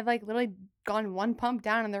guys that I have like literally gone one pump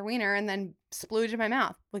down in their wiener and then splooge in my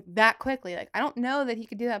mouth like that quickly. Like I don't know that he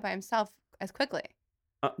could do that by himself as quickly.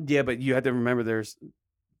 Yeah, but you have to remember there's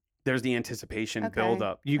the anticipation build Okay,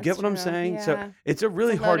 up. You get that's what I'm true. saying? So Yeah, it's a it's a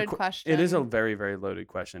really hard. loaded It is a question. very, very loaded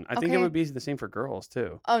question. I think it Okay. would be the same for girls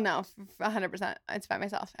too. Oh no, 100%. It's by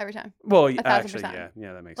myself every time. Well, 1,000%.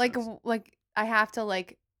 yeah, that makes Like sense. like I have to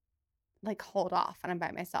like hold off when I'm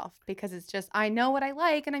by myself because it's just I know what I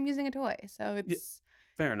like and I'm using a toy. So Yeah,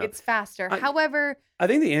 fair enough. it's faster. I However, I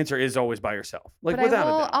think the answer is always by yourself, like but without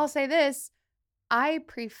a doubt. I'll say this, I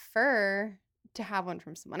prefer to have one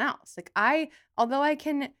from someone else. Like although I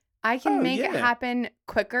can Oh make it yeah, happen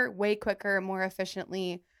quicker, way quicker, more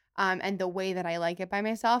efficiently, and the way that I like it by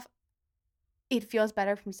myself, it feels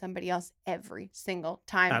better from somebody else every single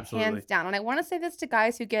time, absolutely. hands down. And I want to say this to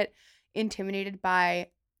guys who get intimidated by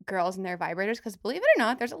girls and their vibrators because believe it or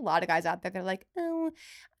not, there's a lot of guys out there that are like, "Oh,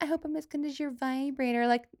 I hope I'm as good as your vibrator."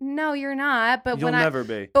 Like, no, you're not. But You'll never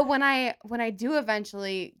be. when I do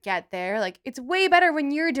eventually get there, like it's way better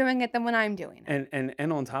when you're doing it than when I'm doing it.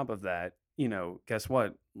 And on top of that, guess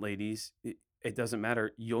what, ladies? It doesn't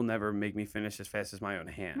matter. You'll never make me finish as fast as my own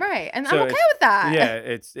hand. Right. And I'm So okay with that.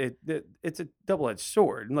 yeah, it's a double edged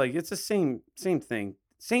sword. Like it's the same thing,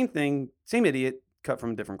 same idiot cut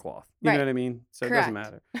from a different cloth. You know Right. what I mean? So it doesn't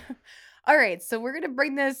Correct. matter. All right. So we're gonna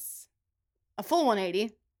bring this a full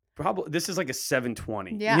 180. Probably this is like a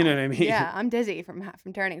 720. Yeah. You know what I mean? Yeah. I'm dizzy from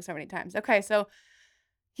turning so many times. Okay. So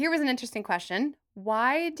here was an interesting question.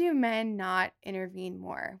 Why do men not intervene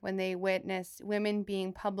more when they witness women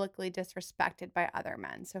being publicly disrespected by other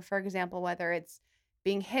men? So, for example, whether it's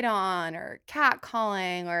being hit on or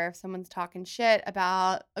catcalling, or if someone's talking shit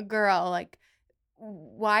about a girl, like,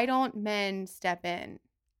 why don't men step in?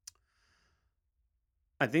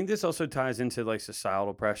 I think this also ties into like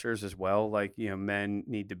societal pressures as well. Like, men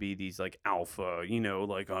need to be these like alpha,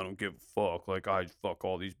 like I don't give a fuck, like I fuck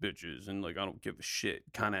all these bitches and like I don't give a shit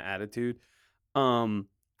kind of attitude.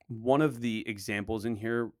 One of the examples in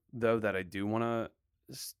here though that I do want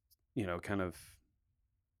to kind of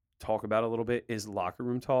talk about a little bit is locker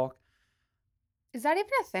room talk. Is that even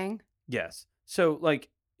a thing? Yes. So like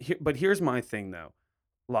but here's my thing though.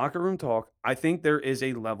 Locker room talk, I think there is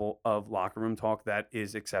a level of locker room talk that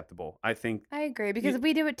is acceptable. I think I agree because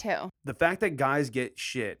we do it too. the fact that guys get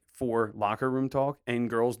shit for locker room talk and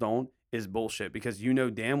girls don't is bullshit because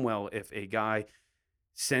damn well if a guy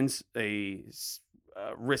sends a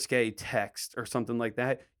risque text or something like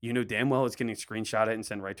that, damn well it's getting screenshotted and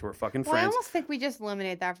sent right to her fucking Well, I friends. almost think we just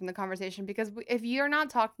eliminate that from the conversation because if you're not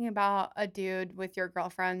talking about a dude with your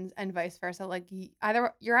girlfriends and vice versa, like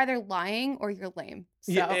you're either lying or you're lame.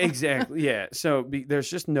 Yeah, So exactly. Yeah. So there's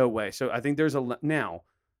just no way. So I think there's now,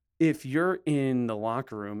 if you're in the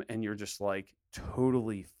locker room and you're just like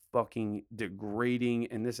totally fucking degrading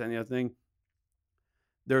and this and the other thing,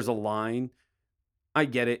 there's a line. I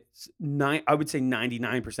get it. I would say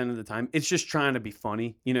 99% of the time, it's just trying to be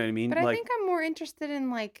funny. You know what I mean? but I Like, think I'm more interested in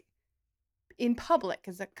like in public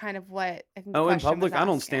is kind of what I think the Oh, in question was public, I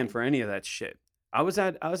don't stand asking. for any of that shit. I was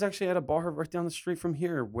actually at a bar right down the street from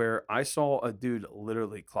here where I saw a dude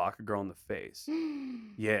literally clock a girl in the face.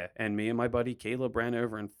 Yeah, and me and my buddy Caleb ran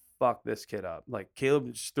over and fucked this kid up. Like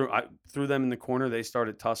Caleb just threw them in the corner. They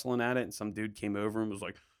started tussling at it, and some dude came over and was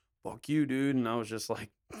like, "Fuck you, dude." And I was just like,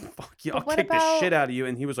 "Fuck you, I'll But what kick the shit about out of you."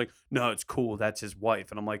 And he was like, "No, it's cool. That's his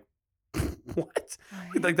wife." And I'm like, "What?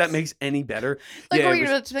 Like that what? makes any better?" Like, Yeah, were it you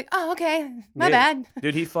was. just like, oh, okay, my Yeah, bad?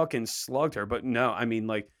 dude, he fucking slugged her. But no, I mean,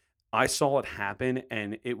 like, I saw it happen,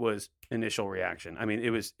 and it was initial reaction. I mean,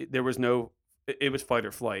 there was no, it was fight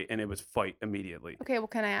or flight, and it was fight immediately. Okay, well,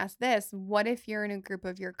 can I ask this? What if you're in a group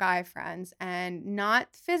of your guy friends and not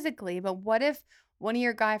physically, but what if one of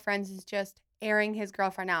your guy friends is just airing his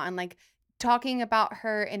girlfriend out and like talking about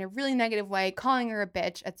her in a really negative way, calling her a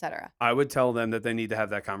bitch, etc.? I would tell them that they need to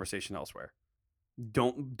have that conversation elsewhere.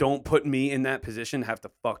 Don't put me in that position to have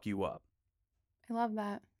to fuck you up. I love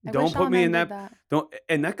that. I Don't wish put all me men in did that. that. Don't,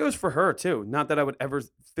 and that goes for her too. Not that I would ever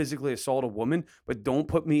physically assault a woman, but don't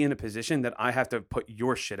put me in a position that I have to put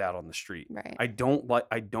your shit out on the street. Right. I don't like.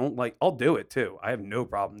 I don't like. I'll do it too. I have no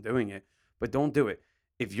problem doing it, but don't do it.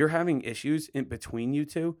 If you're having issues in between you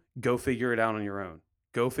two, go figure it out on your own.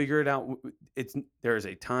 Go figure it out. It's There is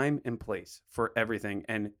a time and place for everything,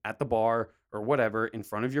 and at the bar or whatever in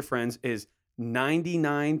front of your friends is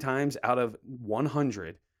 99 times out of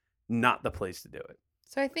 100 not the place to do it.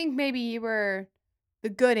 So I think maybe you were the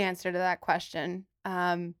good answer to that question.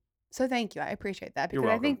 So thank you. I appreciate that You're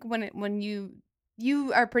because I welcome. think when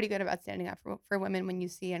you are pretty good about standing up for women when you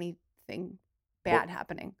see anything bad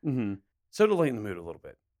happening. Mm-hmm. So to lighten the mood a little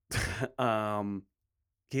bit,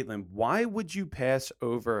 Caitlin, why would you pass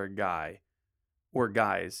over a guy or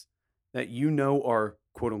guys that you know are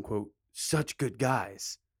quote unquote such good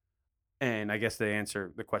guys? And I guess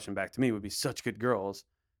the question back to me would be such good girls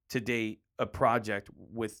to date a project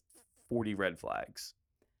with 40 red flags.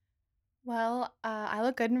 Well, I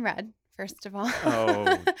look good in red, first of all. Oh,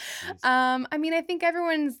 jeez. I mean, I think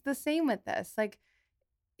everyone's the same with this. Like,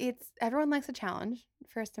 everyone likes a challenge,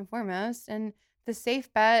 first and foremost, and the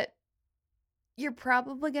safe bet, you're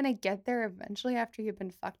probably gonna get there eventually after you've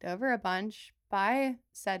been fucked over a bunch by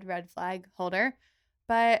said red flag holder.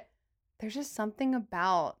 But there's just something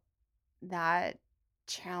about that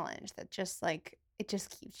challenge that just like it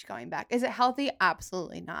just keeps you going back. Is it healthy?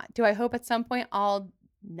 Absolutely not. Do I hope at some point I'll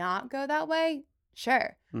not go that way?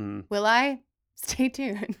 Sure. Mm. Will I? Stay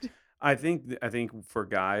tuned. I think for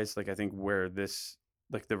guys, like I think where this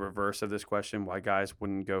like the reverse of this question, why guys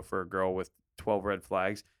wouldn't go for a girl with 12 red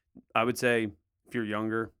flags, I would say if you're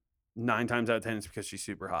younger, 9 times out of 10 it's because she's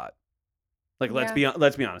super hot. Like let's Yeah.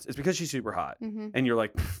 be honest, it's because she's super hot. hmm And you're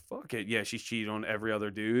like, fuck it, yeah, she's cheating on every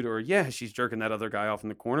other dude, or yeah, she's jerking that other guy off in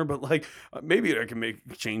the corner, but like maybe I can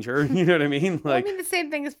change her. You know what I mean? Well, I Like mean, the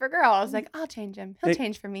same thing is for girls. Like, I'll change him. He'll e-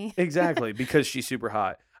 change for me. exactly, because she's super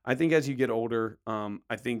hot. I think as you get older,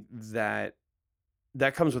 I think that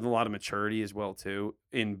comes with a lot of maturity as well too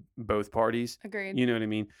in both parties. Agreed. You know what I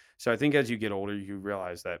mean? So I think as you get older, you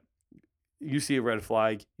realize that you see a red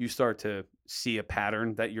flag, you start to see a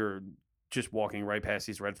pattern that you're just walking right past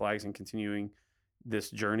these red flags and continuing this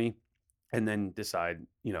journey, and then decide,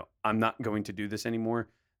 I'm not going to do this anymore.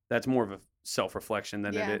 That's more of a self-reflection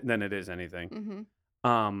Yeah. than it is anything. hmm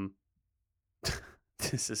Um,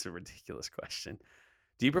 this is a ridiculous question.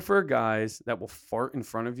 Do you prefer guys that will fart in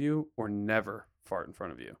front of you or never fart in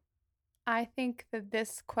front of you? I think that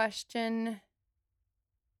this question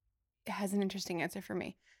has an interesting answer for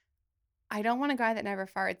me. I don't want a guy that never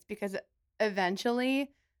farts because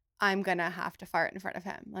eventually I'm gonna have to fart in front of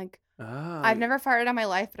him. Like, Ah, I've never farted in my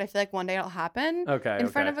life, but I feel like one day it'll happen okay, in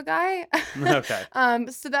front okay, of a guy.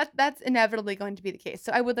 okay. So that's inevitably going to be the case.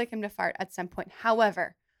 So I would like him to fart at some point.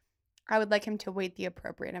 However, I would like him to wait the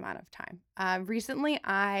appropriate amount of time. Recently,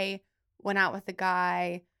 I went out with a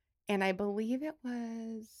guy, and I believe it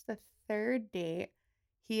was the third date.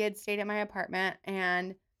 He had stayed at my apartment,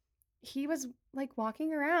 and he was like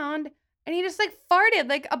walking around, and he just like farted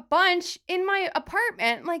like a bunch in my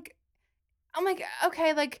apartment. Like, I'm like,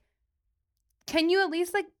 okay, like, can you at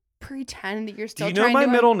least like pretend that you're Do still you know trying my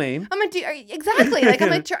to middle name? I'm like, exactly. Like, I'm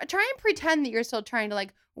like, try and pretend that you're still trying to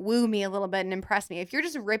like woo me a little bit and impress me. If you're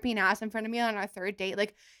just ripping ass in front of me on our third date,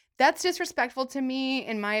 like, that's disrespectful to me,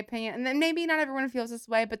 in my opinion. And then maybe not everyone feels this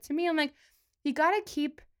way, but to me, I'm like, you got to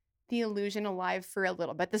keep the illusion alive for a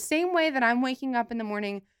little bit. The same way that I'm waking up in the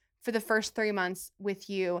morning for the first 3 months with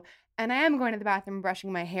you, and I am going to the bathroom,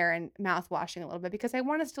 brushing my hair and mouth washing a little bit because I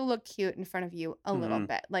want us to look cute in front of you a little Mhm.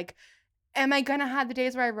 bit. Like, am I gonna have the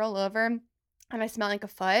days where I roll over and I smell like a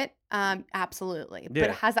foot? Absolutely. But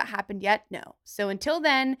Yeah. has that happened yet? No. So until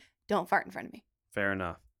then, don't fart in front of me. Fair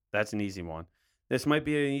enough. That's an easy one. This might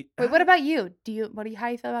be Wait, what about you? How do you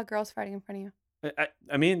feel about girls farting in front of you?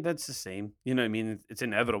 I mean, that's the same. You know what I mean? It's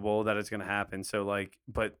inevitable that it's going to happen. So, like,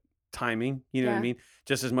 but timing, you know what I Yeah. mean?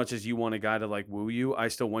 Just as much as you want a guy to like woo you, I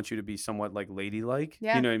still want you to be somewhat like ladylike. You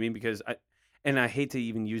Yeah. know what I mean? Because I hate to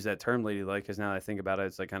even use that term ladylike because now that I think about it,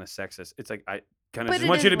 it's like kind of sexist. It's like, I kind of But just it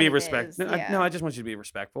want is you to what be it respect. is. No, Yeah. I just want you to be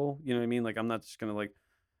respectful. You know what I mean? Like, I'm not just going to like,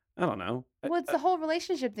 I don't know. Well, it's the whole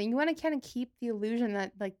relationship thing. You want to kind of keep the illusion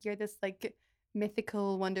that like you're this like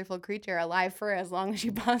mythical, wonderful creature alive for as long as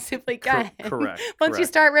you possibly can. Correct. Once you Correct.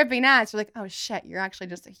 start ripping ass, you're like, oh shit, you're actually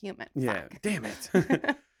just a human. Yeah. Fuck. Damn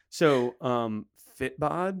it. So, fit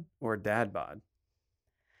bod or dad bod?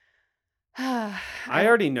 I I,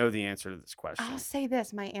 already know the answer to this I'll question. say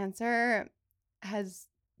this: my answer has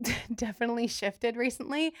definitely shifted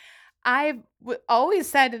recently. I've always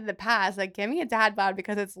said in the past, like, give me a dad bod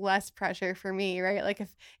because it's less pressure for me, right? Like,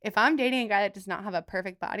 if I'm dating a guy that does not have a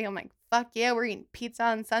perfect body, I'm like, fuck yeah, we're eating pizza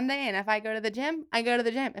on Sunday, and if I go to the gym, I go to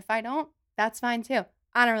the gym. If I don't, that's fine too.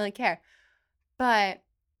 I don't really care. But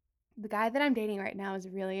the guy that I'm dating right now is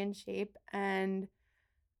really in shape, and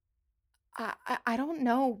I don't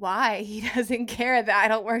know why he doesn't care that I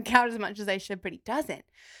don't work out as much as I should, but he doesn't.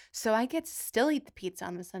 So I get to still eat the pizza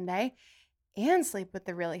on the Sunday and sleep with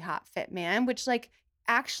the really hot fit man, which like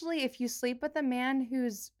actually if you sleep with a man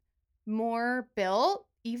who's more built,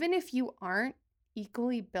 even if you aren't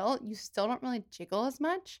equally built, you still don't really jiggle as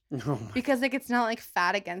much Oh my. because like it's not like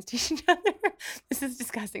fat against each other. This is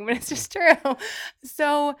disgusting, but it's just true.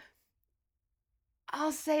 So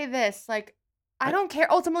I'll say this, like I I, don't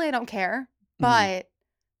care. Ultimately, I don't care, mhm. but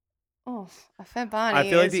oh, a fit I body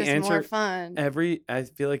feel like is the just more answer fun. I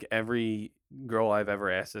feel like every girl I've ever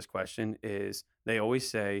asked this question is they always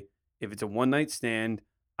say if it's a one night stand,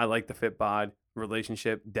 I like the fit bod,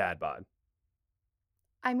 relationship, dad bod.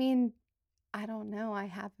 I mean, I don't know. I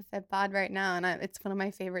have a fit bod right now, and it's one of my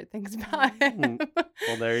favorite things about him. Mm,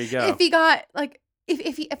 well, there you If go. he got like,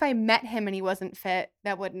 if I met him and he wasn't fit,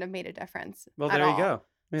 that wouldn't have made a difference Well, at there you all. go.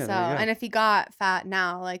 Yeah, So, there you go. and if he got fat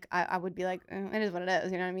now, like I would be like, it is what it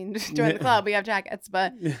is. You know what I mean? Just join the club. We have jackets,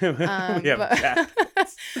 but We have but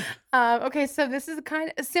jackets. okay. So this is kind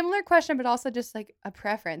of a similar question, but also just like a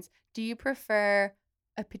preference. Do you prefer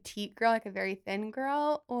a petite girl, like a very thin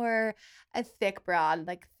girl, or a thick broad,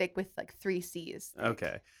 like thick with like three C's? Thick?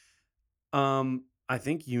 Okay. I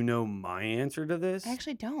think you know my answer to I this.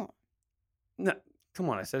 actually don't. No, come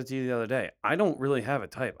on. I said it to you the other day. I don't really have a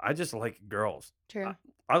type. I just like girls. I, True.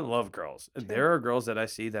 I love girls. True. There are girls that I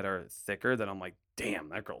see that are thicker that I'm like, damn,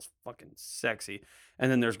 that girl's fucking sexy. And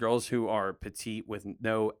then there's girls who are petite with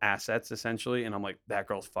no assets essentially, and I'm like, that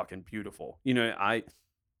girl's fucking beautiful. You know, I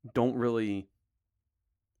don't really.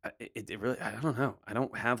 It really. I don't know. I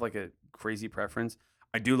don't have like a crazy preference.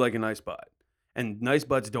 I do like a nice butt, and nice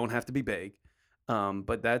butts don't have to be big.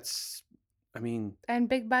 But that's. I mean, And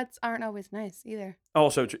big butts aren't always nice either,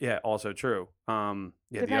 also, yeah, also true. Yeah,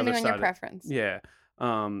 the other depending on your side of preference. yeah.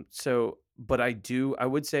 But I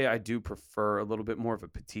would say I do prefer a little bit more of a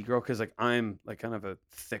petite girl because like I'm like kind of a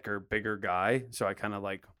thicker, bigger guy, so I kind of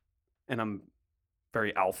like, and I'm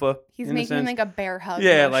very alpha He's in a making sense. like a bear hug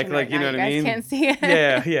Yeah, motion right you now. know You what I guys mean. can't see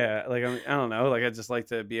Yeah, it. yeah. Like I don't know. Like I just like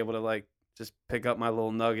to be able to like just pick up my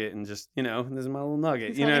little nugget and just this is my little nugget.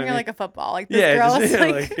 He's You know holding what I her mean? like a football. Like this Yeah, girl just is yeah,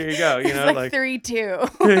 like like here you go. You is know, like like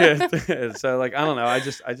 3'2". yeah. So like I don't know. I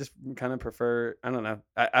just kind of prefer. I don't know.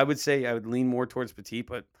 I would say I would lean more towards petite,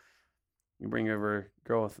 but you bring over a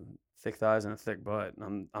girl with thick thighs and a thick butt,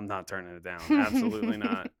 I'm not turning it down. Absolutely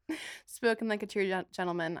not. Spoken like a true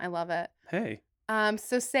gentleman. I love it. Hey,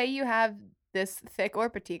 So say you have this thick or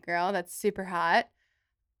petite girl that's super hot,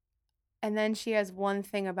 and then she has one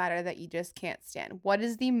thing about her that you just can't stand. What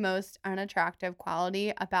is the most unattractive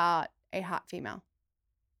quality about a hot female?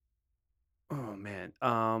 oh man.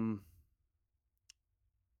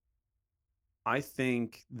 I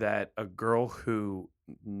think that a girl who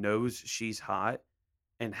knows she's hot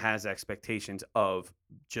and has expectations of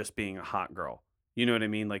just being a hot girl. You know what I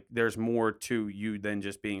mean? Like there's more to you than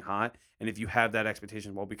just being hot. And if you have that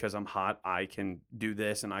expectation, well, because I'm hot, I can do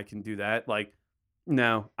this and I can do that. Like,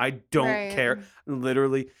 no, I don't Right. care.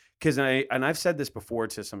 Literally, because I've said this before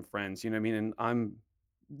to some friends, you know what I mean? And I'm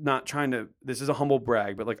not trying to this is a humble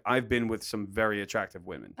brag, but like I've been with some very attractive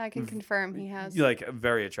women. I can confirm he has. Like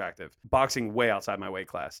very attractive. Boxing way outside my weight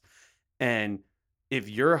class. And if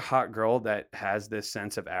you're a hot girl that has this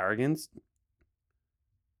sense of arrogance,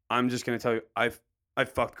 I'm just gonna tell you, I've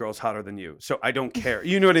fucked girls hotter than you, so I don't care.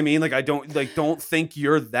 You know what I mean? Like I don't think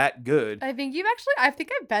you're that good. I think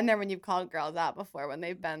I've been there when you've called girls out before when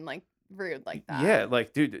they've been like rude like Yeah, that.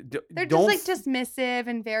 like, dude, They're just don't like dismissive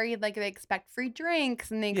and very like they expect free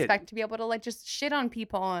drinks and they yeah, expect to be able to like just shit on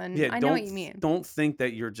people and yeah, I know what you mean. don't think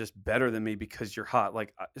that you're just better than me because you're hot.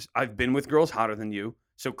 Like I've been with girls hotter than you,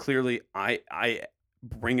 so clearly I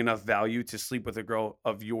bring enough value to sleep with a girl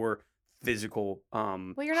of your physical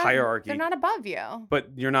Well, they're hierarchy. not above you. But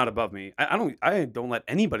you're not above me. I don't let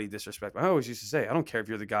anybody disrespect me. I always used to say, I don't care if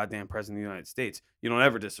you're the goddamn president of the United States. You don't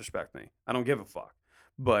ever disrespect me. I don't give a fuck.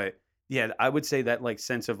 But yeah, I would say that like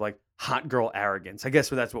sense of like hot girl arrogance. I guess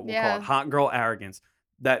that's what we'll call it. Yeah. Hot girl arrogance.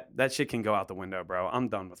 That shit can go out the window, bro. I'm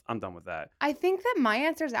done with that. I think that my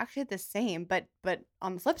answer is actually the same, but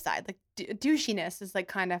on the flip side, like douchiness is like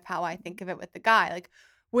kind of how I think of it with the guy. Like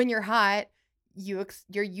when you're hot,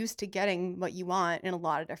 you're used to getting what you want in a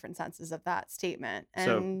lot of different senses of that statement.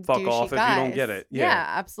 So And fuck douchey off if you don't guys, get it. Yeah. yeah,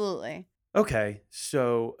 absolutely. Okay.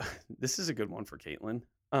 So this is a good one for Caitlin.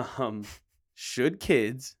 Um, should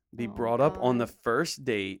kids be Oh brought up on the God. first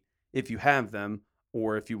date if you have them,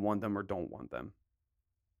 or if you want them or don't want them?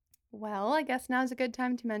 Well, I guess now is a good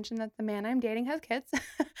time to mention that the man I'm dating has kids.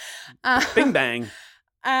 um, Bing bang.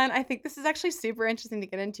 and I think this is actually super interesting to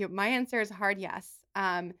get into. My answer is a hard yes.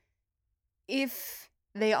 If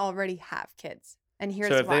they already have kids, and So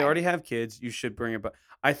here's if they why. already have kids, you should bring it. But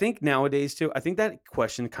I think nowadays too, I think that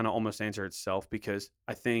question kind of almost answers itself because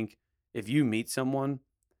I think if you meet someone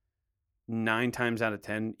 9 times out of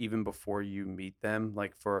 10, even before you meet them,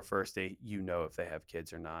 like for a first date, you know if they have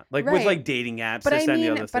kids or not. Like with Right. like dating apps, But this, I that, and the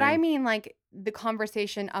mean other but I thing. mean, like, the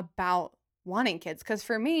conversation about wanting kids. Because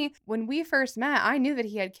for me, when we first met, I knew that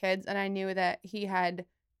he had kids, and I knew that he had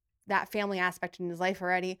that family aspect in his life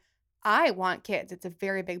already. I want kids. It's a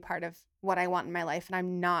very big part of what I want in my life, and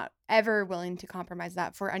I'm not ever willing to compromise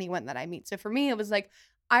that for anyone that I meet. So for me, it was like,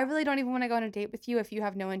 I really don't even wanna go on a date with you if you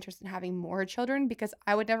have no interest in having more children because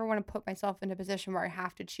I would never wanna put myself in a position where I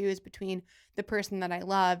have to choose between the person that I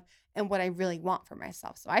love and what I really want for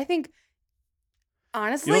myself. So I think You don't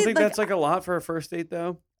honestly, think like, that's like a lot for a first date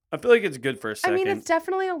though? I feel like it's good for a I mean, it's second.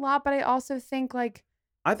 definitely a lot, but I also think like,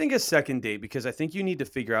 I think a second date because I think you need to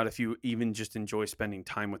figure out if you even just enjoy spending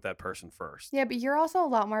time with that person first. yeah, but you're also a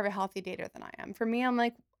lot more of a healthy dater than I am. For me, I'm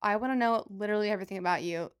like, I want to know literally everything about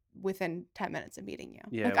you within 10 minutes of meeting you.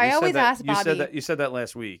 Yeah, Like we I said always that. ask Bobby. You said that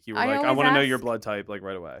last week. You were I like, "I always want to know your ask blood type like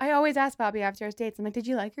right away." I always ask Bobby after his dates. I'm like, "Did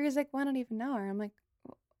you like her?" He's like, "Well, I don't even know her." I'm like,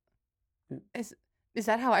 Yeah, "Is is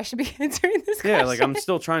that how I should be answering this yeah, like question?" I'm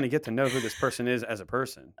still trying to get to know who this person is as a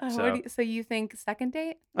person. What do So so you think second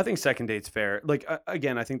date? I think second date's fair. Like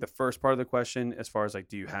again, I think the first part of the question, as far as like,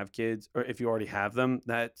 do you have kids, or if you already have them,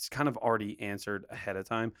 that's kind of already answered ahead of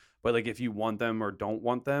time. But like, if you want them or don't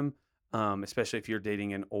want them, especially if you're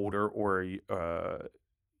dating an older or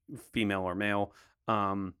female or male,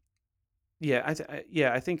 um, yeah,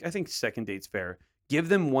 I think second date's fair. Give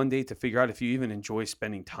them one date to figure out if you even enjoy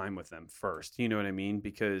spending time with them first. You know what I mean?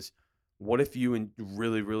 Because what if you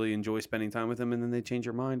really, really enjoy spending time with them and then they change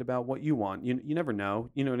your mind about what you want? You never know.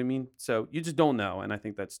 You know what I mean? So you just don't know, and I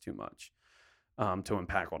think that's too much to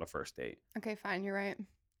unpack on a first date. Okay, fine, you're right.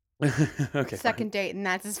 Okay, fine. Second date, and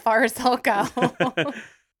that's as far as I'll go.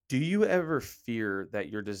 Do you ever fear that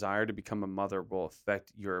your desire to become a mother will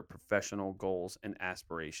affect your professional goals and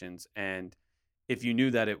aspirations? And if you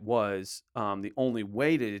knew that it was the only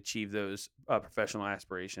way to achieve those professional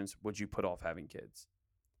aspirations, would you put off having kids?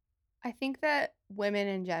 I think that women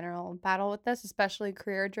in general battle with this, especially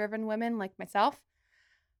career-driven women like myself.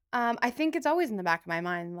 I think it's always in the back of my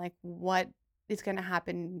mind, like what is going to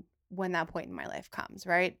happen when that point in my life comes,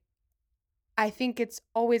 right? I think it's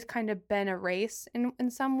always kind of been a race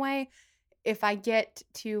in some way. If I get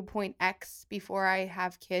to point X before I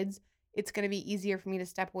have kids, it's going to be easier for me to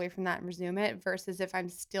step away from that and resume it versus if I'm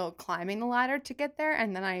still climbing the ladder to get there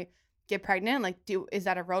and then I get pregnant, like do is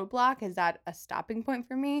that a roadblock? Is that a stopping point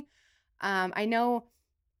for me? I know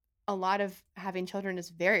a lot of having children is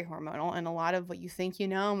very hormonal and a lot of what you think you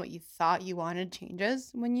know and what you thought you wanted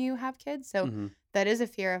changes when you have kids. So Hmm. that is a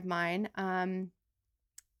fear of mine.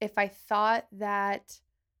 If I thought that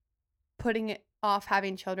putting it off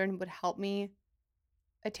having children would help me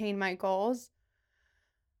attain my goals,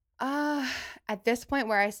 uh, at this point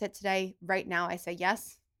where I sit today, right now, I say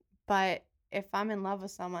yes. But if I'm in love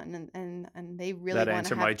with someone and they really That want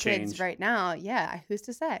to answer have might kids change. right now, yeah, who's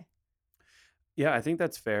to say? Yeah, I think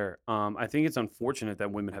that's fair. I think it's unfortunate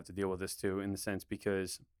that women have to deal with this too, in the sense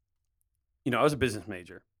because I was a business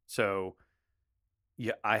major, so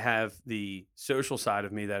yeah, I have the social side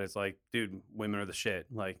of me that is like, dude, women are the shit,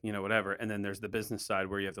 like whatever. And then there's the business side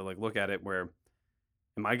where you have to like look at it where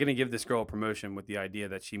am I going to give this girl a promotion with the idea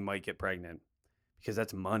that she might get pregnant because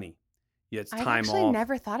that's money. Yeah, it's I've time actually off.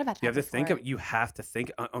 never thought about You that have to think before. of you have to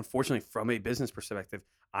think unfortunately from a business perspective,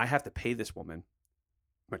 I have to pay this woman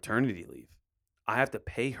maternity leave. I have to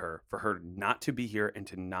pay her for her not to be here and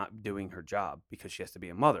to not doing her job because she has to be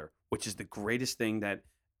a mother, which is the greatest thing that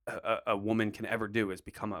a woman can ever do is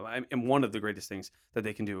become and one of the greatest things that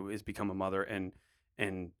they can do is become a mother and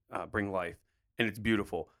bring life, and it's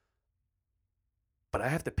beautiful. But I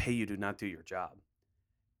have to pay you to not do your job,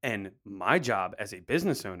 and my job as a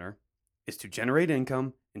business owner is to generate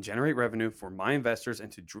income and generate revenue for my investors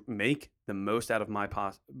and to make the most out of my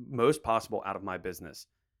most possible out of my business.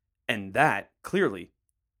 And that clearly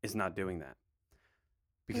is not doing that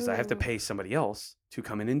because I have to Ooh. pay somebody else to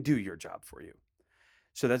come in and do your job for you.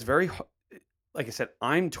 So that's very, like I said,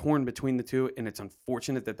 I'm torn between the two, and it's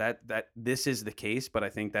unfortunate that this is the case. But I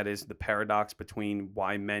think that is the paradox between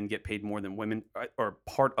why men get paid more than women, or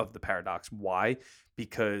part of the paradox. Why?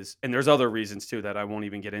 Because, and there's other reasons too that I won't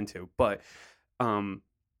even get into. Um,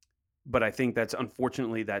 but I think that's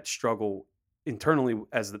unfortunately that struggle internally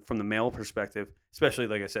from the male perspective, especially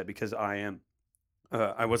like I said, because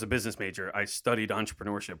I was a business major. I studied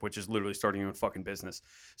entrepreneurship, which is literally starting your own fucking business.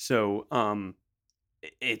 So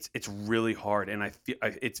it's really hard, and I feel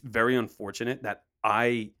it's very unfortunate that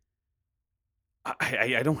I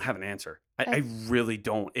don't have an answer. I I really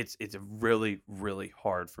don't. It's really really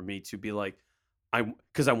hard for me to be like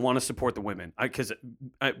because I want to support the women. Because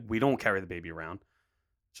we don't carry the baby around,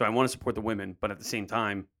 so I want to support the women, but at the same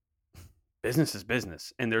time, business is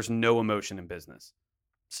business, and there's no emotion in business.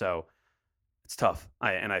 So it's tough.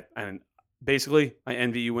 And basically I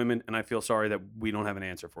envy you women, and I feel sorry that we don't have an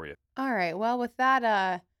answer for you. All right. Well, with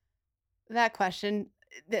that question,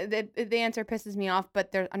 the answer pisses me off,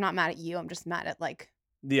 but I'm not mad at you. I'm just mad at like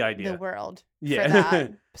The the idea, world for that. yeah,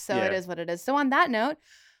 So it yeah. is what it is. So on that note,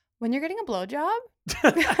 when you're getting a blowjob,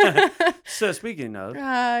 So speaking of,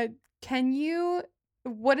 uh, can you?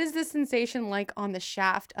 What is the sensation like on the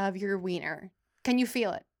shaft of your wiener? Can you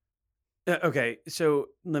feel it? okay, so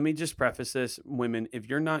let me just preface this, women, if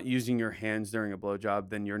you're not using your hands during a blowjob,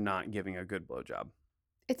 then you're not giving a good blowjob.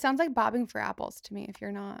 It sounds like bobbing for apples to me. If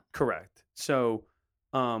you're not, Correct. So,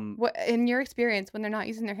 what in your experience when they're not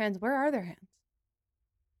using their hands, where are their hands?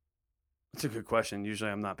 it's a good question. Usually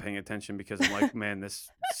I'm not paying attention because I'm like, man, this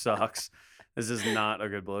sucks. This is not a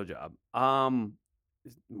good blowjob.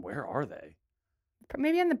 Where are they?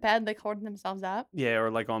 Maybe on the bed, like holding themselves up, Yeah, or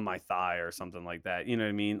like on my thigh or something like that. You know what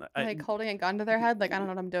I mean? like holding a gun to their head. Like I don't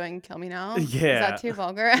know what I'm doing. Kill me now. Is that Yeah. too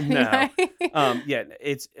vulgar? No. Anyway. Yeah,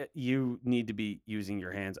 it's you need to be using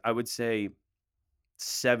your hands. I would say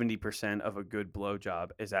 70% of a good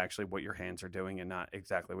blowjob is actually what your hands are doing and not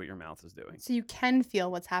exactly what your mouth is doing. So you can feel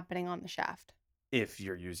what's happening on the shaft, If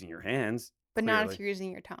you're using your hands, but not if clearly. you're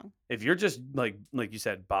using your tongue. If you're just like you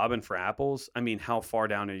said, bobbing for apples, I mean, how far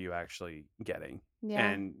down are you actually getting? Yeah.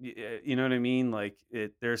 And you know what I mean? Like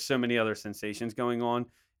there's so many other sensations going on.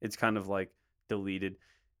 It's kind of like deleted.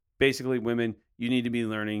 Basically, women, you need to be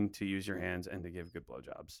learning to use your hands and to give good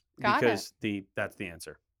blowjobs Got it. because that's the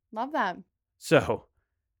answer. Love that. So,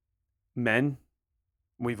 men,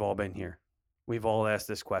 we've all been here. We've all asked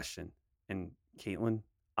this question. And Caitlin,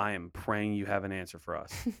 I am praying you have an answer for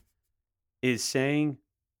us. Is saying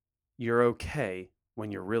you're okay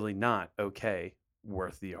when you're really not okay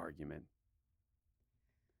worth the argument?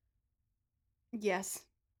 Yes.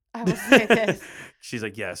 I will say this. She's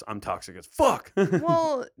like, yes, I'm toxic as fuck.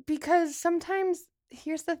 Well, because sometimes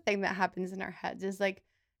here's the thing that happens in our heads is like,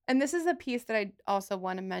 and this is a piece that I also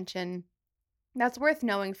want to mention that's worth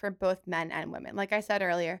knowing for both men and women. Like I said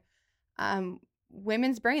earlier,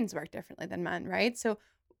 women's brains work differently than men, right? So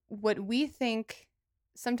what we think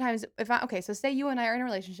sometimes okay, so say you and I are in a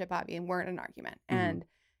relationship, Bobby, and we're in an argument Mhm. and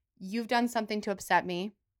you've done something to upset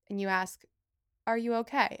me and you ask, "Are you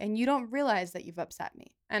okay?" And you don't realize that you've upset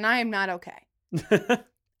me and I am not okay.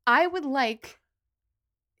 I would like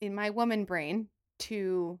in my woman brain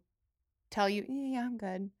to tell you, "Yeah, yeah, I'm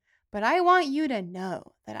good." But I want you to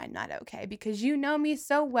know that I'm not okay because you know me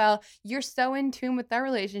so well. You're so in tune with our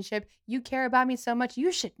relationship. You care about me so much. You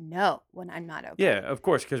should know when I'm not Yeah, okay. of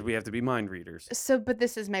course, because we have to be mind readers. So, but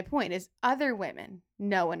this is my point is other women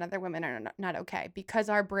know when other women are not okay because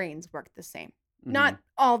our brains work the same. Hmm. Not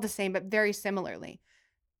all the same, but very similarly.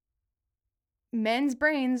 Men's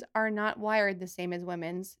brains are not wired the same as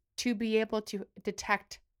women's to be able to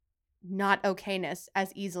detect not okayness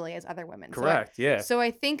as easily as other women. Correct. Yeah. So I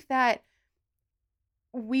think that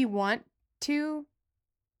we want to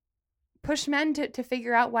push men to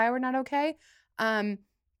figure out why we're not okay. Um,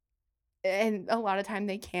 and a lot of time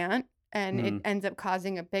they can't, and it Mhm. ends up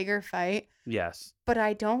causing a bigger fight. Yes. But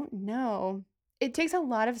I don't know it takes a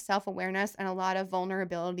lot of self-awareness and a lot of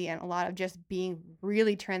vulnerability and a lot of just being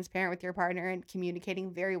really transparent with your partner and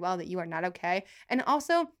communicating very well that you are not okay. And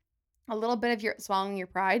also a little bit of your swallowing your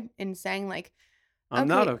pride and saying like, I'm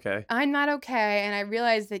not okay, okay. I'm not okay. And I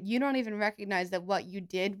realize that you don't even recognize that what you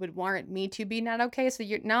did would warrant me to be not okay. So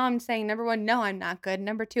you're now I'm saying number one, no, I'm not good.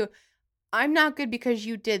 Number two, I'm not good because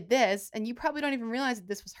you did this, and you probably don't even realize that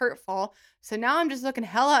this was hurtful. So now I'm just looking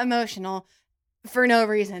hella emotional for no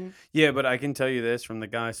reason. Yeah, but I can tell you this from the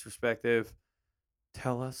guy's perspective.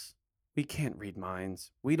 Tell us. We can't read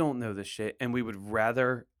minds. We don't know this shit. And we would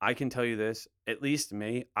rather, I can tell you this, at least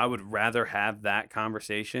me, I would rather have that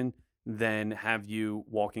conversation than have you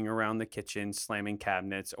walking around the kitchen slamming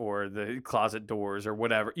cabinets or the closet doors or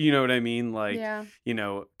whatever. You know what I mean? Like, Yeah.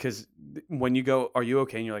 because when you go, are you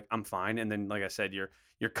okay? And you're like, I'm fine. And then, like I said, you're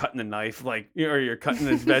cutting the knife, like, or you're cutting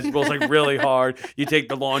the vegetables like really hard. You take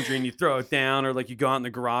the laundry and you throw it down, or like you go out in the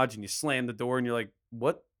garage and you slam the door and you're like,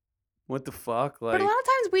 what the fuck? But a lot Like, of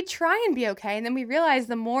times we try and be okay, and then we realize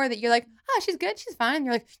the more that you're like, "Oh, she's good, she's fine."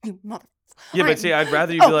 You're like, "You mother yeah, but see, I'm I'd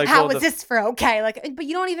rather you be oh, like, how well, was this for okay?" Like, but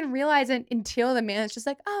you don't even realize it until the man is just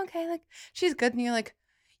like, "Oh, okay, like, she's good." And you're like,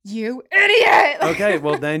 "You idiot." okay,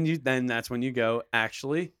 well, then that's when you go,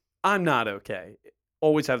 actually, I'm not okay.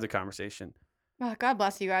 Always have the conversation. Oh, God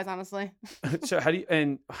bless you guys, honestly. So how do you,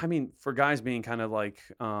 and I mean, for guys being kind of like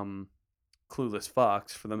clueless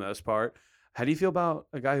fucks for the most part, how do you feel about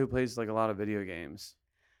a guy who plays like a lot of video games?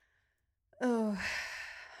 Oh,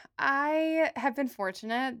 I have been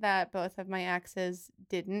fortunate that both of my exes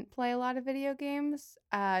didn't play a lot of video games.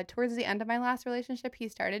 Towards the end of my last relationship, he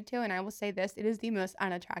started to, and I will say this: it is the most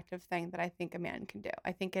unattractive thing that I think a man can do.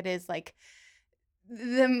 I think it is like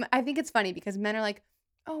them. I think it's funny because men are like,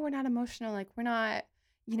 "Oh, we're not emotional. Like we're not."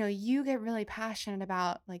 You get really passionate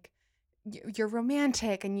about like you're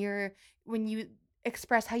romantic and you're when you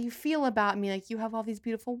express how you feel about me, like you have all these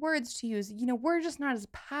beautiful words to use. We're just not as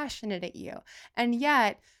passionate at you, and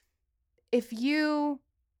yet if you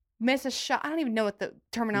miss a shot, I don't even know what the Mm,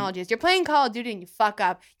 terminology is. You're playing Call of Duty and you fuck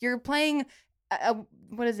up. You're playing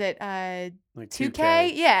what is it? like 2K?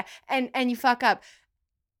 2K. Yeah. And you fuck up.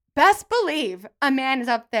 Best believe a man is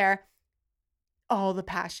up there, all the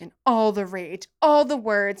passion, all the rage, all the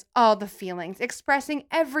words, all the feelings, expressing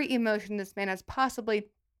every emotion this man has possibly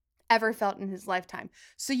ever felt in his lifetime.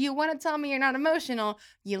 So you want to tell me you're not emotional?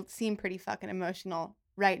 You seem pretty fucking emotional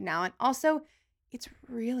right now. And also, it's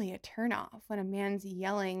really a turnoff when a man's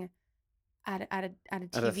yelling at a At a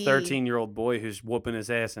TV. 13-year-old boy who's whooping his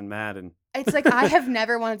ass in Madden. It's like I have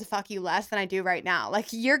never wanted to fuck you less than I do right now. Like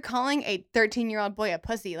you're calling a 13-year-old boy a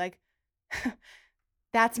pussy. Like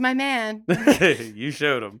that's my man. You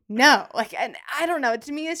showed him. No, like, and I don't know.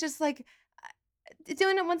 To me, it's just like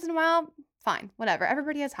doing it once in a while. Fine, whatever.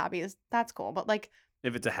 Everybody has hobbies. That's cool. But like,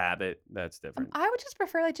 If it's a habit, that's different. I would just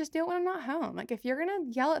prefer like just do it when I'm not home. Like if you're gonna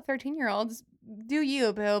yell at 13-year-olds, do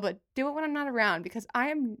you, Bill? But do it when I'm not around because I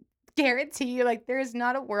am guarantee you like there is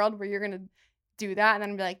not a world where you're gonna do that and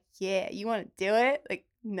then be like, yeah, you want to do it? Like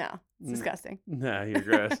no, it's N- disgusting. Nah, you're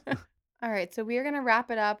gross. All right, so we are gonna wrap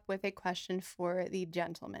it up with a question for the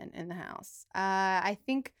gentleman in the house. I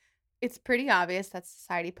think it's pretty obvious that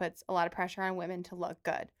society puts a lot of pressure on women to look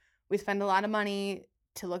good. We spend a lot of money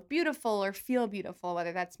to look beautiful or feel beautiful,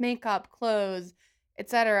 whether that's makeup, clothes,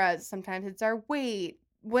 etc. Sometimes it's our weight,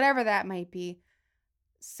 whatever that might be.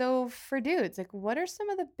 So for dudes, like what are some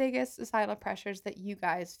of the biggest societal pressures that you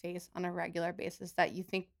guys face on a regular basis that you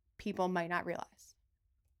think people might not realize?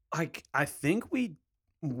 I think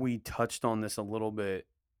we touched on this a little bit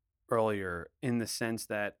earlier in the sense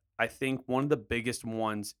that I think one of the biggest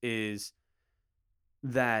ones is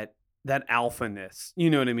that alphaness. You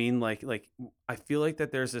know what I mean? I feel like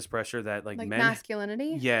that there's this pressure that like Like men,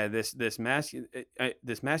 masculinity? yeah, this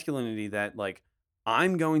masculinity that like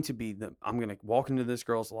I'm gonna walk into this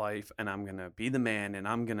girl's life and I'm gonna be the man and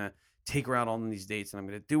I'm gonna take her out on these dates and I'm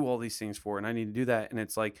gonna do all these things for her and I need to do that and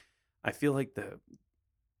it's like I feel like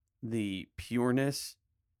the pureness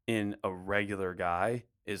in a regular guy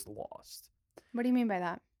is lost. What do you mean by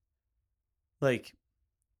that? Like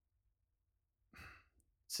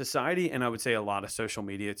society and I would say a lot of social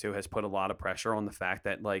media too has put a lot of pressure on the fact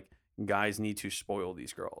that like guys need to spoil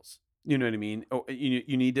these girls. You know what I mean? Oh,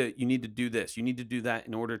 you need to do this. You need to do that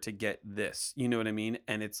in order to get this. You know what I mean?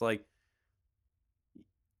 And it's like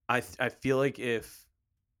I feel like if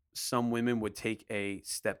some women would take a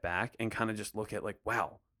step back and kind of just look at like,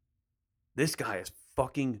 wow, this guy is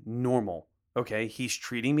fucking normal. Okay. He's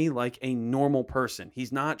treating me like a normal person.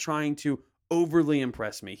 He's not trying to overly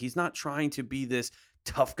impress me. He's not trying to be this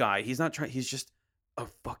tough guy. He's not trying, he's just a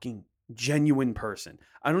fucking genuine person.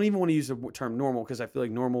 I don't even want to use the term normal because I feel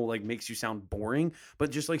like normal like makes you sound boring,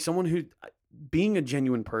 but just like someone who being a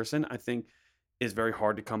genuine person, I think is very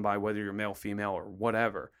hard to come by, whether you're male, female, or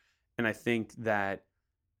whatever. And I think that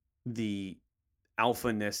the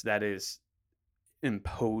alphaness that is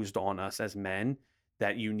imposed on us as men,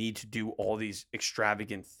 that you need to do all these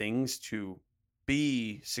extravagant things to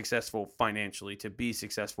be successful financially, to be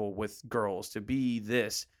successful with girls, to be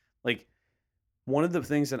this. Like, one of the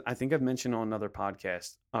things that I think I've mentioned on another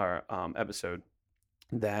podcast or episode,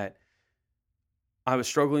 that I was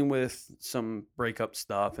struggling with some breakup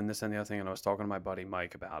stuff and this and the other thing, and I was talking to my buddy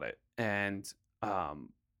Mike about it, and um,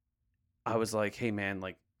 I was like, "Hey, man,"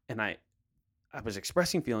 like, and I was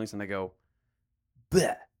expressing feelings, and I go,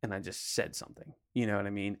 "Bleh," and I just said something, you know what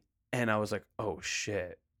I mean? And I was like, "Oh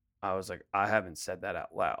shit!" I was like, "I haven't said that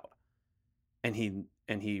out loud," and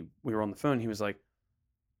we were on the phone. He was like,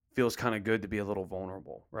 "Feels kind of good to be a little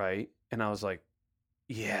vulnerable, right?" And I was like,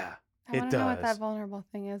 "Yeah, I it want to know what that does." vulnerable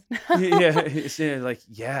thing is Yeah, now. like,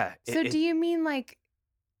 yeah, So do you mean like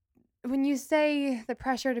when you say the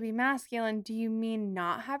pressure to be masculine, do you mean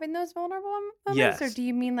not having those vulnerable moments, or yes, do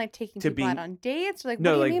you mean like taking to people out being on dates? Or like, what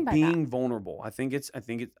no, do you mean like by that? being vulnerable. I think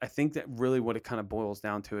that really what it kind of boils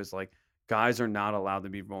down to is like guys are not allowed to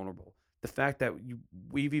be vulnerable. The fact that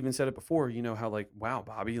we've even said it before, you know, how like, wow,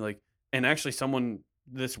 Bobby, like, and actually someone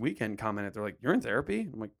this weekend commented, they're like, "You're in therapy?"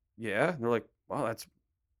 I'm like, "Yeah." And they're like, "Wow, I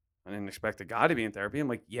didn't expect a guy to be in therapy." I'm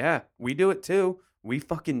like, "Yeah, we do it too. We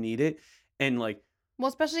fucking need it." And like, Well,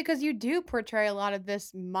 especially because you do portray a lot of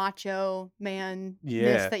this macho man-ness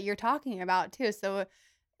yeah, that you're talking about too. So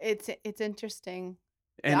it's interesting.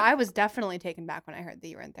 Yeah, and I was definitely taken back when I heard that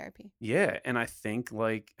you were in therapy. yeah, and I think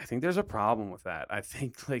there's a problem with that. I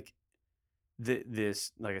think like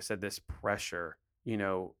this, like I said, this pressure, you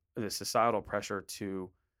know, the societal pressure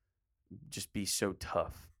to just be so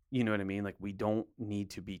tough. You know what I mean? Like, we don't need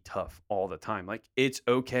to be tough all the time. Like, it's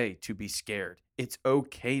okay to be scared. It's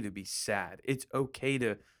okay to be sad. It's okay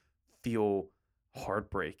to feel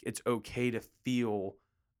heartbreak. It's okay to feel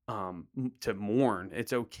to mourn.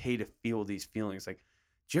 It's okay to feel these feelings. Like,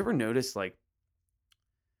 do you ever notice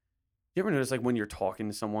when you're talking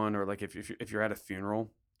to someone, or like if you're at a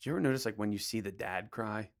funeral, do you ever notice like when you see the dad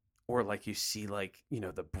cry, or like you see like, you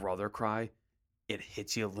know, the brother cry, it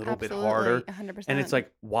hits you a little bit Absolutely, harder, and it's 100%.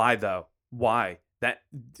 like, why though? Why? That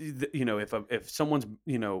you know, if someone's,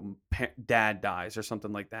 you know, dad dies or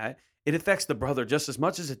something like that, it affects the brother just as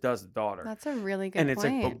much as it does the daughter. That's a really And good it's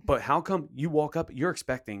like, point. but how come you walk up, you're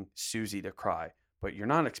expecting Susie to cry, but you're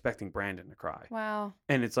not expecting Brandon to cry? Wow.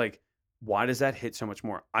 And it's like, why does that hit so much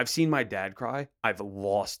more? I've seen my dad cry. I've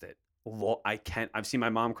lost it. I can't. I've seen my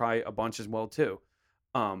mom cry a bunch as well too.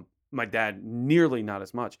 My dad nearly not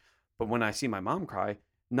as much. But when I see my mom cry,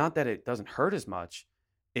 not that it doesn't hurt as much.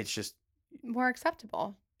 It's just More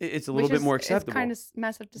acceptable, it's a little which bit more is kind acceptable, of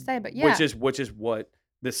messed up to say, but yeah. which is what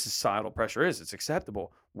this societal pressure is. It's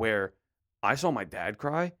acceptable. Where I saw my dad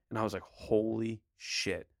cry and I was like, holy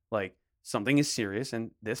shit! Like, something is serious and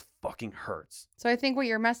this fucking hurts. So I think what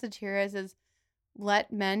your message here is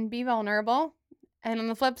let men be vulnerable. And on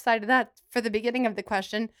the flip side of that, for the beginning of the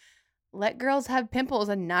question, let girls have pimples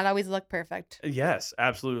and not always look perfect. Yes,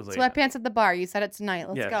 absolutely. Sweatpants at the bar. You said it tonight.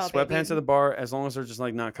 Let's Yeah, go, baby. sweatpants at the bar, as long as they're just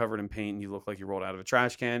like not covered in paint and you look like you rolled out of a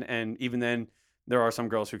trash can. And even then, there are some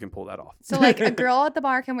girls who can pull that off. So like a girl at the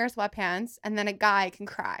bar can wear sweatpants and then a guy can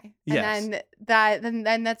cry. And Yes.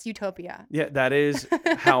 then that's utopia. Yeah, that is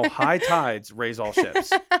how high tides raise all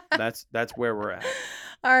ships. That's where we're at.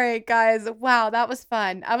 All right, guys. Wow, that was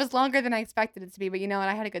fun. I was longer than I expected it to be, but you know what?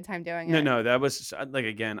 I had a good time doing No, it. no, that was like,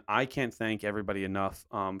 again, I can't thank everybody enough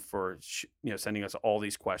for you know, sending us all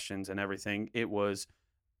these questions and everything. It was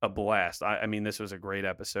a blast. I mean, this was a great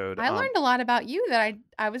episode. I learned a lot about you that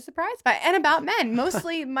I was surprised by, and about men.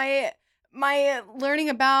 Mostly my learning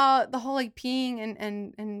about the whole like peeing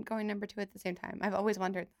and going number two at the same time. I've always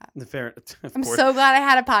wondered that. The fair, of I'm course. so glad I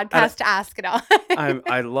had a I, podcast to ask it on.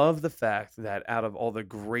 I love the fact that out of all the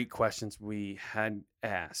great questions we had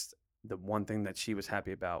asked, the one thing that she was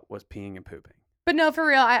happy about was peeing and pooping. But no, for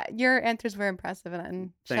real, your answers were impressive,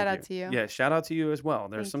 and Thank shout you. out to you. Yeah, shout out to you as well.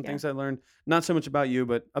 There's Thank some you. things I learned, not so much about you,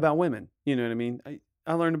 but about women. You know what I mean?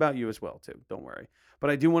 I learned about you as well too. Don't worry. But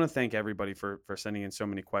I do want to thank everybody for sending in so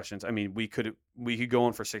many questions. I mean, we could go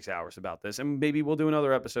on for 6 hours about this, and maybe we'll do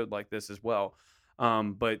another episode like this as well.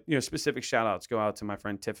 But you know, specific shout outs go out to my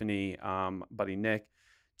friend Tiffany, buddy Nick,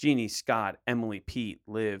 Jeannie, Scott, Emily, Pete,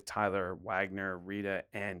 Liv, Tyler, Wagner, Rita,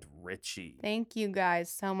 and Richie. Thank you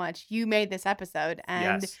guys so much. You made this episode,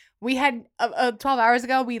 and Yes. we had 12 hours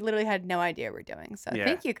ago. We literally had no idea what we're doing. So Yeah.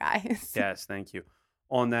 thank you guys. Yes, thank you.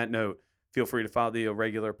 On that note, Feel free to follow the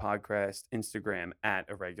Irregular Podcast Instagram at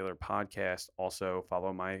Irregular Podcast. Also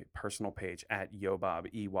follow my personal page at Yobob,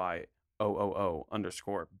 EYOOO_BOB.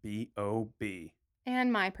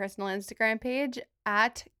 And my personal Instagram page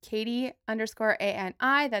at Katie_ANI.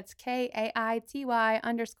 That's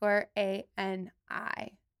KAITY_ANI.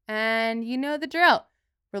 And you know the drill.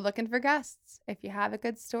 We're looking for guests. If you have a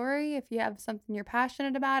good story, if you have something you're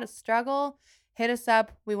passionate about, a struggle, hit us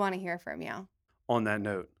up. We want to hear from you. On that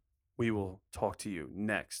note, we will talk to you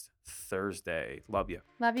next Thursday. Love you.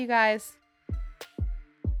 Love you guys.